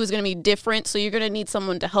level 2 is going to be different. So you're going to need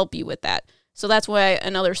someone to help you with that. So that's why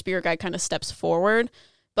another spirit guide kind of steps forward.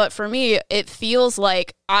 But for me, it feels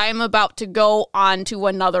like I'm about to go on to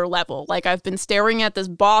another level. Like I've been staring at this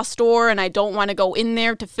boss door and I don't want to go in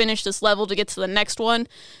there to finish this level to get to the next one.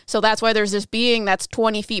 So that's why there's this being that's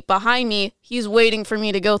 20 feet behind me. He's waiting for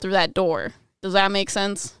me to go through that door. Does that make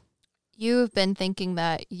sense? You've been thinking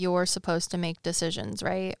that you're supposed to make decisions,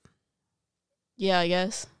 right? Yeah, I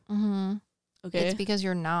guess. Mm-hmm. Okay. It's because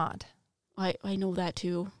you're not. I know that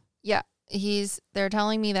too. Yeah. They're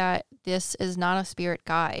telling me that this is not a spirit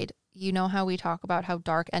guide. You know how we talk about how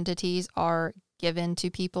dark entities are given to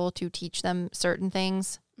people to teach them certain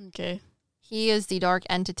things? Okay. He is the dark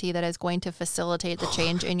entity that is going to facilitate the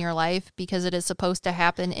change in your life, because it is supposed to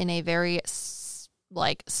happen in a very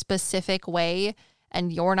specific way,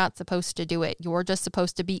 and you're not supposed to do it. You're just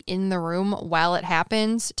supposed to be in the room while it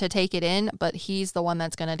happens to take it in, but he's the one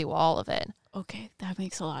that's going to do all of it. Okay, that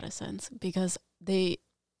makes a lot of sense, because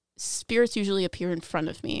spirits usually appear in front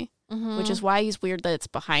of me, which is why he's weird that it's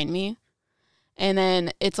behind me. And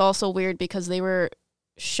then it's also weird because they were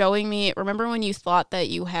showing me, remember when you thought that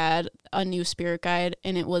you had a new spirit guide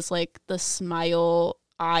and it was like the smile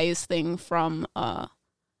eyes thing from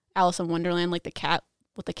Alice in Wonderland, like the cat,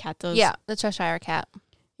 what the cat does? Yeah, the Cheshire Cat.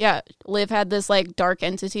 Yeah, Liv had this like dark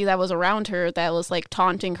entity that was around her that was like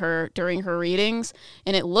taunting her during her readings,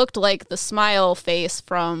 and it looked like the smile face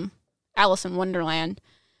from Alice in Wonderland.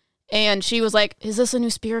 And she was like, is this a new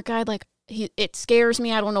spirit guide? Like, it scares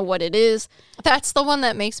me. I don't know what it is. That's the one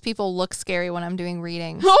that makes people look scary when I'm doing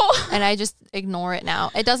readings. And I just ignore it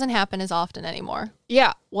now. It doesn't happen as often anymore.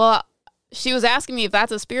 Yeah. Well, she was asking me if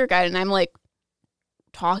that's a spirit guide. And I'm like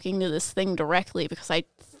talking to this thing directly because I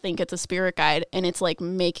think it's a spirit guide. And it's like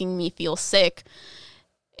making me feel sick.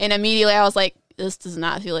 And immediately I was like, this does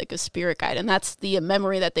not feel like a spirit guide. And that's the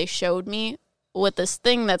memory that they showed me with this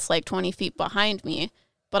thing that's like 20 feet behind me.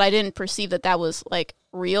 But I didn't perceive that that was, like,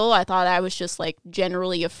 real. I thought I was just, like,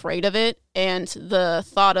 generally afraid of it. And the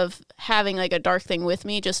thought of having, like, a dark thing with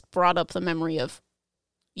me just brought up the memory of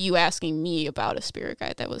you asking me about a spirit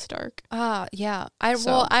guide that was dark. Yeah. I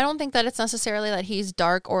don't think that it's necessarily that he's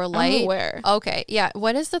dark or light. I'm aware. Okay, yeah.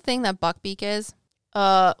 What is the thing that Buckbeak is?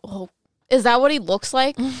 Is that what he looks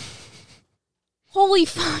like? Holy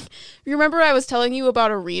fuck. Remember I was telling you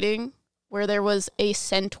about a reading where there was a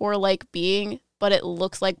centaur-like being, but it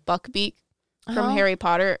looks like Buckbeak from Harry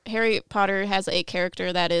Potter. Harry Potter has a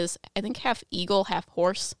character that is, I think, half eagle, half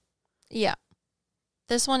horse. Yeah.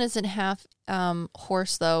 This one isn't half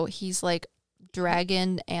horse, though. He's like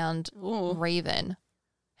dragon and raven.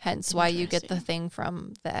 Hence why you get the thing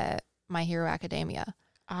from the My Hero Academia.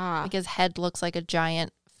 Like his head looks like a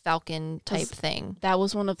giant falcon type thing. That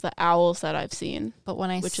was one of the owls that I've seen. But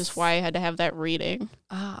which is why I had to have that reading.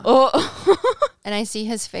 And I see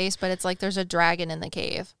his face, but it's like there's a dragon in the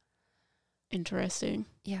cave. Interesting.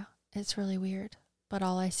 Yeah, it's really weird. But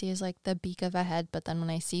all I see is like the beak of a head. But then when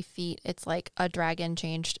I see feet, it's like a dragon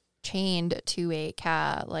chained to a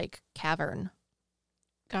cavern.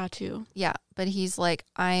 Got you. Yeah, but he's like,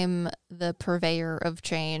 I'm the purveyor of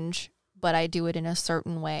change, but I do it in a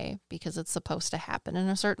certain way because it's supposed to happen in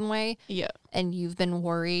a certain way. Yeah. And you've been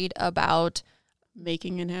worried about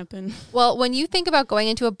making it happen. Well, when you think about going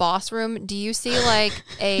into a boss room, do you see like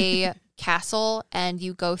a castle and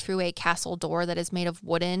you go through a castle door that is made of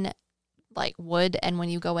wood, and when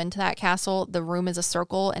you go into that castle, the room is a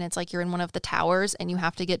circle and it's like you're in one of the towers and you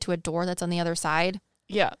have to get to a door that's on the other side?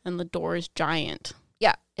 Yeah, and the door is giant.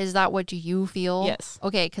 Yeah. Is that what you feel? Yes.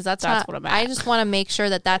 Okay, because that's not, what I'm at. I just want to make sure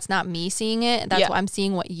that that's not me seeing it. That's what I'm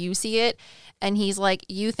seeing, what you see it. And he's like,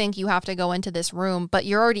 you think you have to go into this room, but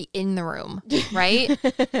you're already in the room, right?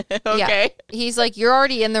 Okay. Yeah. He's like, you're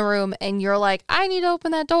already in the room and you're like, I need to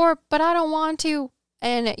open that door, but I don't want to.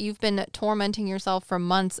 and you've been tormenting yourself for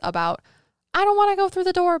months about, I don't want to go through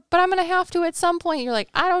the door, but I'm going to have to at some point. You're like,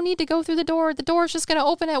 I don't need to go through the door. The door's just going to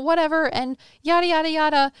open at whatever, and yada, yada,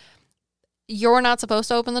 yada. You're not supposed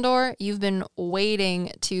to open the door. You've been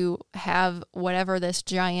waiting to have whatever this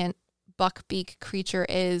giant buckbeak creature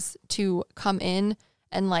is to come in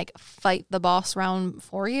and like fight the boss round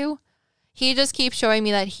for you. He just keeps showing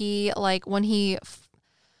me that he, like, when he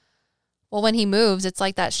moves, it's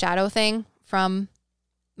like that shadow thing from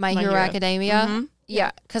My Hero Academia. Mm-hmm.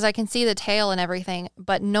 Yeah, because I can see the tail and everything,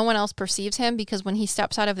 but no one else perceives him because when he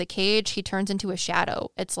steps out of the cage, he turns into a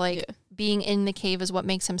shadow. It's like being in the cave is what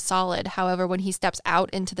makes him solid. However, when he steps out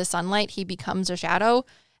into the sunlight, he becomes a shadow.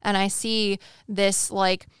 And I see this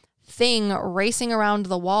like thing racing around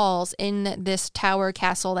the walls in this tower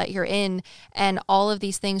castle that you're in, and all of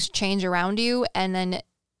these things change around you, and then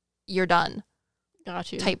you're done.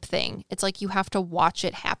 Got you. Type thing. It's like you have to watch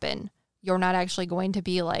it happen. You're not actually going to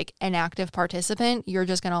be like an active participant. You're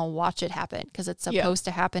just going to watch it happen because it's supposed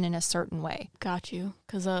to happen in a certain way. Got you.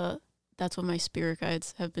 Because that's what my spirit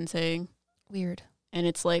guides have been saying. Weird. And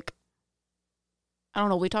it's like, I don't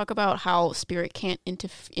know, we talk about how spirit can't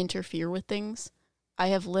interfere with things. I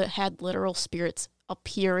have had literal spirits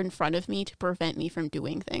appear in front of me to prevent me from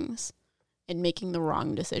doing things and making the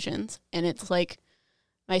wrong decisions. And it's like,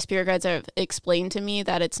 my spirit guides have explained to me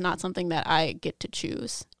that it's not something that I get to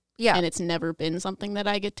choose. Yeah. And it's never been something that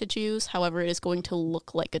I get to choose. However, it is going to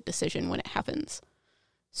look like a decision when it happens.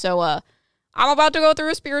 So I'm about to go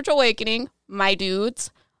through a spiritual awakening, my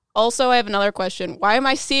dudes. Also, I have another question. Why am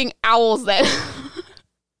I seeing owls then?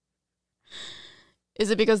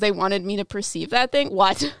 Is it because they wanted me to perceive that thing?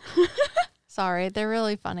 What? Sorry, they're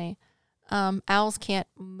really funny. Owls can't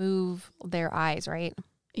move their eyes, right?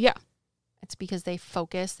 Yeah. It's because they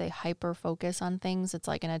hyper focus on things. It's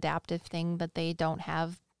like an adaptive thing that they don't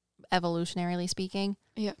have, evolutionarily speaking.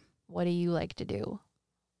 Yeah. What do you like to do?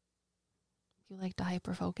 You like to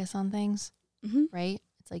hyper focus on things, right?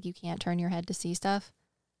 It's like you can't turn your head to see stuff,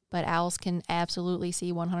 but owls can absolutely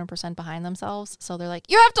see 100% behind themselves. So they're like,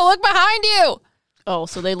 you have to look behind you. Oh,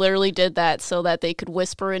 so they literally did that so that they could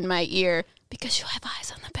whisper in my ear, because you have eyes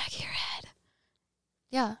on the back of your head.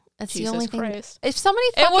 Yeah. That's Jesus the only thing. Christ. If somebody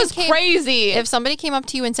crazy. If somebody came up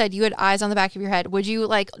to you and said you had eyes on the back of your head, would you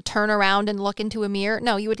like turn around and look into a mirror?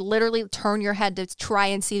 No, you would literally turn your head to try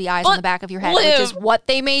and see the eyes on the back of your head, which is what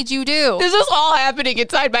they made you do. This is all happening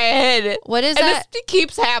inside my head. What is that? This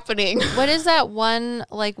keeps happening. What is that one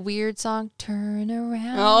like weird song? Turn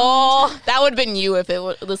around. Oh, that would have been you if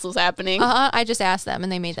this was happening. I just asked them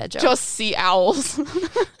and they made that joke. Just see owls.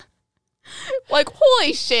 Like,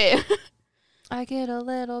 holy shit. I get a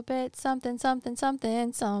little bit something, something,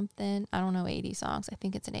 something, something. I don't know 80 songs. I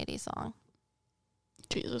think it's an 80 song.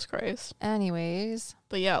 Jesus Christ. Anyways.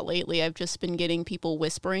 But yeah, lately I've just been getting people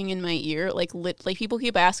whispering in my ear. Like people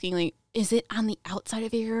keep asking, like, is it on the outside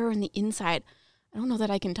of your ear or on the inside? I don't know that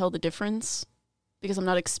I can tell the difference because I'm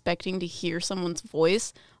not expecting to hear someone's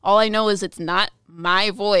voice. All I know is it's not my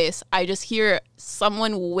voice. I just hear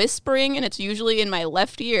someone whispering, and it's usually in my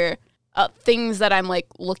left ear. Things that I'm like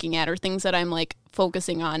looking at or things that I'm like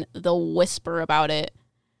focusing on, they'll whisper about it,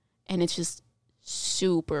 and it's just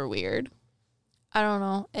super weird. I don't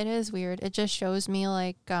know. It is weird. It just shows me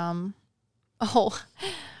like, what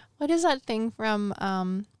is that thing from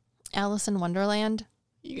Alice in Wonderland?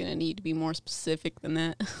 You're gonna need to be more specific than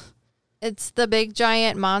that. It's the big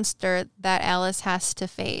giant monster that Alice has to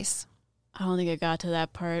face. I don't think I got to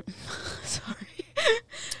that part. Sorry.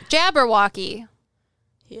 Jabberwocky.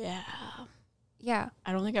 Yeah. Yeah.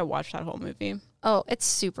 I don't think I watched that whole movie. Oh, it's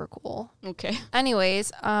super cool. Okay.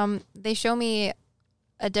 Anyways, they show me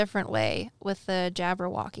a different way with the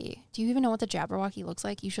Jabberwocky. Do you even know what the Jabberwocky looks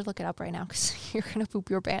like? You should look it up right now because you're going to poop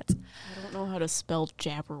your pants. I don't know how to spell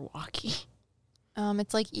Jabberwocky.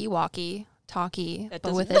 It's like Ewokky, talkie, That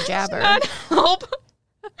but with a jabber. Not help.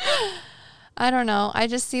 I don't know. I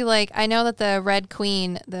just see like, I know that the Red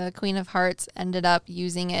Queen, the Queen of Hearts, ended up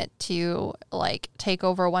using it to like take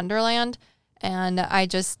over Wonderland. And I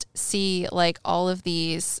just see like all of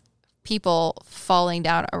these people falling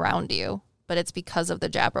down around you, but it's because of the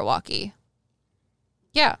Jabberwocky.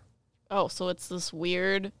 Yeah. Oh, so it's this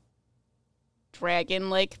weird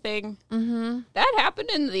dragon-like thing? Mm-hmm. That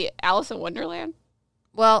happened in the Alice in Wonderland?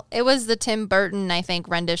 Well, it was the Tim Burton, I think,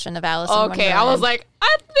 rendition of Alice in Wonderland. Okay, I was like,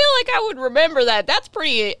 I feel like I would remember that. That's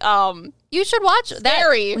pretty you should watch that.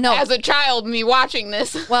 scary No. as a child, me watching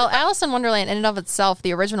this. Well, Alice in Wonderland in and of itself,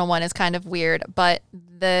 the original one is kind of weird, but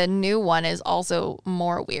the new one is also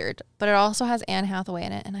more weird. But it also has Anne Hathaway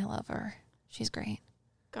in it, and I love her. She's great.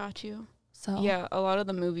 Got you. So Yeah, a lot of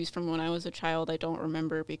the movies from when I was a child I don't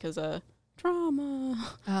remember because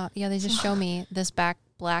Drama. Yeah, they just show me this black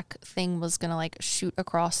thing was going to like shoot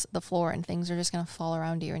across the floor and things are just going to fall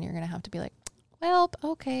around you and you're going to have to be like, well,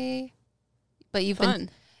 okay. But you've been,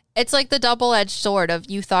 it's like the double-edged sword of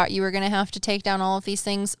you thought you were going to have to take down all of these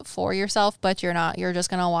things for yourself, but you're not. You're just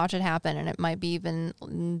going to watch it happen and it might be even,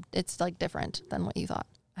 it's like different than what you thought.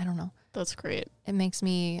 I don't know. That's great. It makes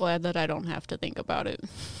me glad that I don't have to think about it.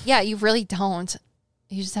 Yeah, you really don't.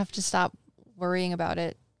 You just have to stop worrying about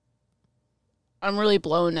it. I'm really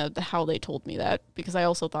blown at how they told me that because I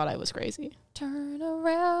also thought I was crazy. Turn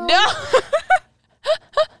around. No.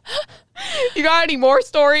 You got any more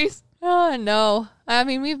stories? No. I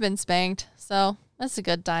mean, we've been spanked, so that's a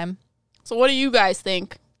good time. So what do you guys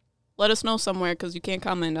think? Let us know somewhere because you can't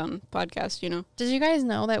comment on podcasts, you know. Did you guys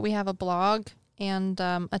know that we have a blog and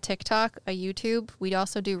a TikTok, a YouTube? We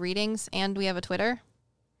also do readings and we have a Twitter.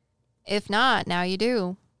 If not, now you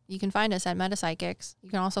do. You can find us at Metapsychics. You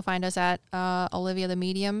can also find us at Olivia the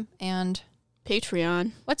Medium and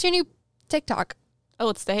Patreon. What's your new TikTok? Oh,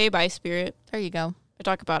 it's the Hey Bye Spirit. There you go. I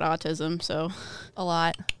talk about autism, so. A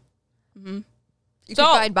lot. Mm-hmm. You can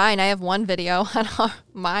find mine. I have one video on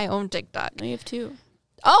my own TikTok. I have two.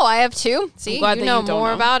 Oh, I have two? See, you know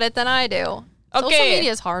more about it than I do. Okay. Social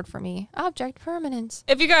media is hard for me. Object permanence.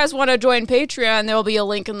 If you guys want to join Patreon, there will be a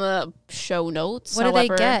link in the show notes. What do they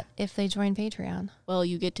get if they join Patreon? Well,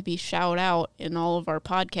 you get to be shout out in all of our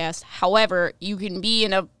podcasts. However, you can be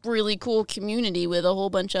in a really cool community with a whole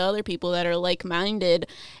bunch of other people that are like-minded,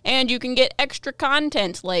 and you can get extra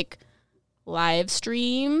content like live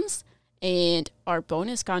streams and our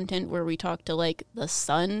bonus content where we talk to like the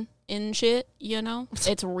sun and shit, you know?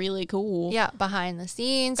 It's really cool. Yeah, behind the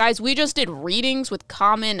scenes. Guys, we just did readings with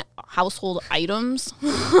common household items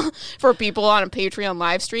for people on a Patreon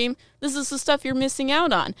live stream. This is the stuff you're missing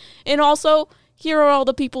out on. And also, here are all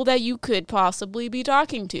the people that you could possibly be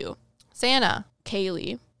talking to. Santa.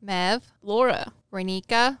 Kaylee. Mev. Laura.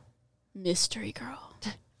 Renika. Mystery Girl.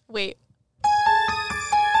 Wait.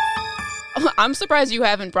 I'm surprised you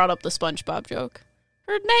haven't brought up the SpongeBob joke.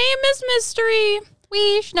 Her name is Mystery.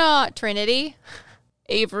 Weesh not. Trinity.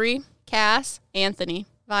 Avery. Cass. Anthony.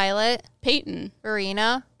 Violet. Peyton.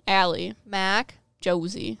 Verena. Allie. Mac.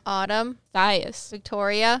 Josie. Autumn. Thias.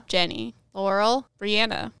 Victoria. Jenny. Laurel.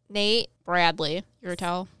 Brianna. Nate. Bradley. Your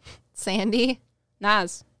towel. Sandy.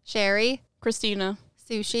 Naz. Sherry. Christina.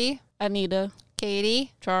 Sushi. Anita.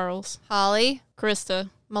 Katie. Charles. Holly. Krista.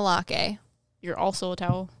 Malake. You're also a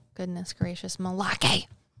towel. Goodness gracious. Malake.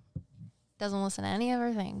 Doesn't listen to any of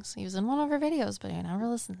our things. He was in one of our videos, but he never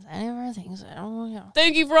listens to any of our things. I don't know.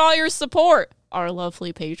 Thank you for all your support, our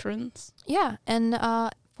lovely patrons. Yeah, and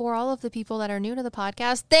for all of the people that are new to the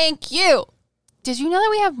podcast, thank you. Did you know that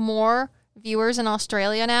we have more viewers in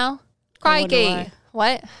Australia now? Crikey.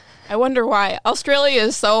 What? I wonder why. Australia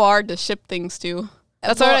is so hard to ship things to.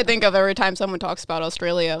 That's what I think of every time someone talks about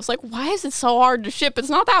Australia. I was like, why is it so hard to ship? It's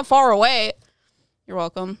not that far away. You're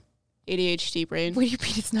welcome. ADHD brain. What do you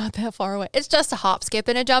mean it's not that far away? It's just a hop, skip,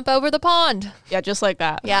 and a jump over the pond. Yeah, just like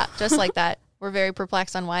that. Yeah, just like that. We're very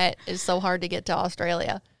perplexed on why it is so hard to get to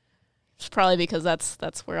Australia. It's probably because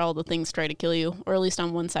that's where all the things try to kill you, or at least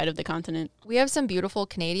on one side of the continent. We have some beautiful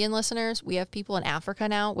Canadian listeners. We have people in Africa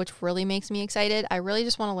now, which really makes me excited. I really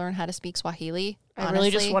just want to learn how to speak Swahili. Honestly. I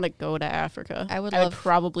really just want to go to Africa. I would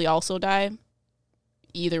probably also die.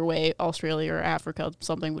 Either way, Australia or Africa,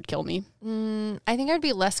 something would kill me. I think I'd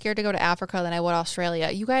be less scared to go to Africa than I would Australia.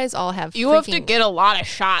 You guys all have You have to get a lot of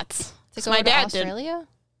shots. To go to Australia?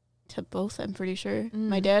 To both, I'm pretty sure.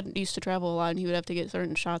 My dad used to travel a lot, and he would have to get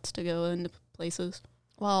certain shots to go into places.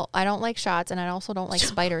 Well, I don't like shots, and I also don't like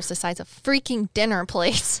spiders the size of freaking dinner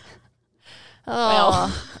plates.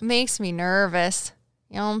 Makes me nervous.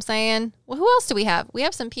 You know what I'm saying? Well, who else do we have? We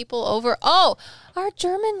have some people over. Oh, our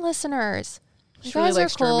German listeners. You guys really are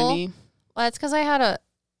cool. Germany. Well, it's because I had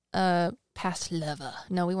a past lover.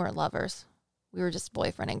 No, we weren't lovers. We were just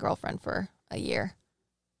boyfriend and girlfriend for a year.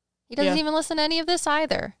 He doesn't even listen to any of this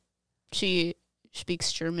either. She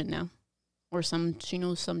speaks German now. Or she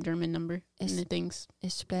knows some German number and the things.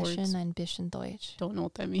 Ich spreche ein bisschen Deutsch. Don't know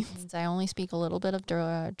what that means. I only speak a little bit of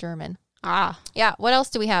German. Ah. Yeah, what else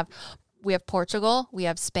do we have? We have Portugal. We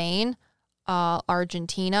have Spain.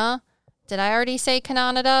 Argentina. Did I already say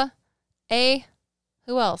Canada?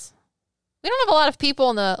 Who else? We don't have a lot of people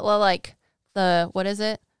in the what is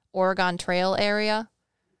it? Oregon Trail area.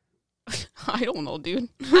 I don't know, dude.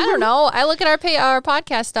 I don't know. I look at our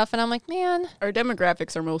podcast stuff and I'm like, man. Our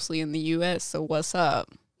demographics are mostly in the U.S., so what's up?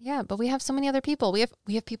 Yeah, but we have so many other people. We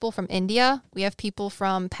have people from India. We have people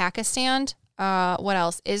from Pakistan. What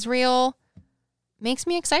else? Israel. makes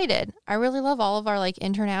me excited. I really love all of our like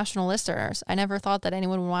international listeners. I never thought that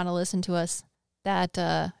anyone would want to listen to us that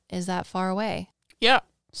is that far away. Yeah.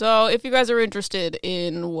 So if you guys are interested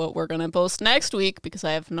in what we're going to post next week, because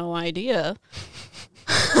I have no idea,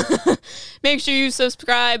 make sure you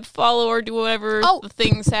subscribe, follow, or do whatever the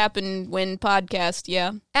things happen when podcast.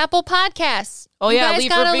 Yeah. Apple Podcasts. Oh, you yeah. guys Leave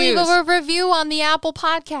gotta reviews. leave a review on the Apple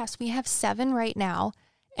Podcast. We have 7 right now.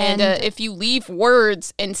 And if you leave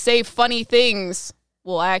words and say funny things,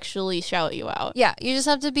 we'll actually shout you out. Yeah, you just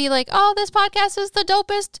have to be like, oh, this podcast is the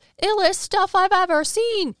dopest, illest stuff I've ever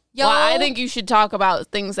seen. Yo. Well, I think you should talk about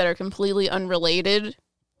things that are completely unrelated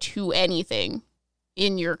to anything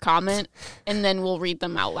in your comment, and then we'll read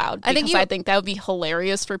them out loud. Because I think that would be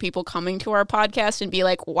hilarious for people coming to our podcast and be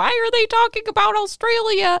like, why are they talking about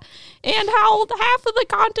Australia and how half of the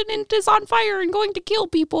continent is on fire and going to kill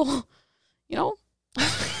people? You know?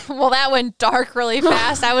 Well, that went dark really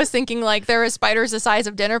fast. I was thinking like there are spiders the size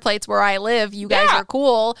of dinner plates where I live. You guys are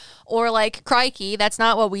cool. Or like, crikey, that's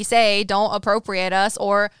not what we say. Don't appropriate us.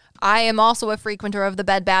 Or I am also a frequenter of the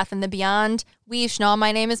Bed Bath and the Beyond. Weeshnaw,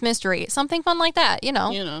 my name is Mystery. Something fun like that, you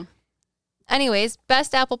know. Anyways,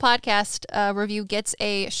 best Apple Podcast review gets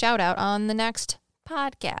a shout out on the next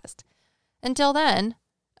podcast. Until then,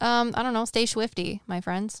 I don't know, stay swifty, my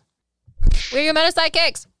friends. We're your meta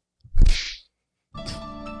sidekicks.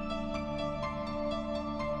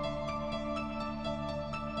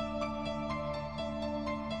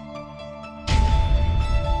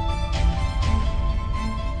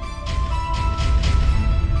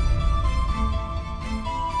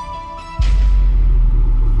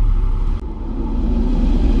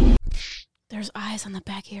 There's eyes on the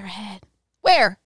back of your head. Where?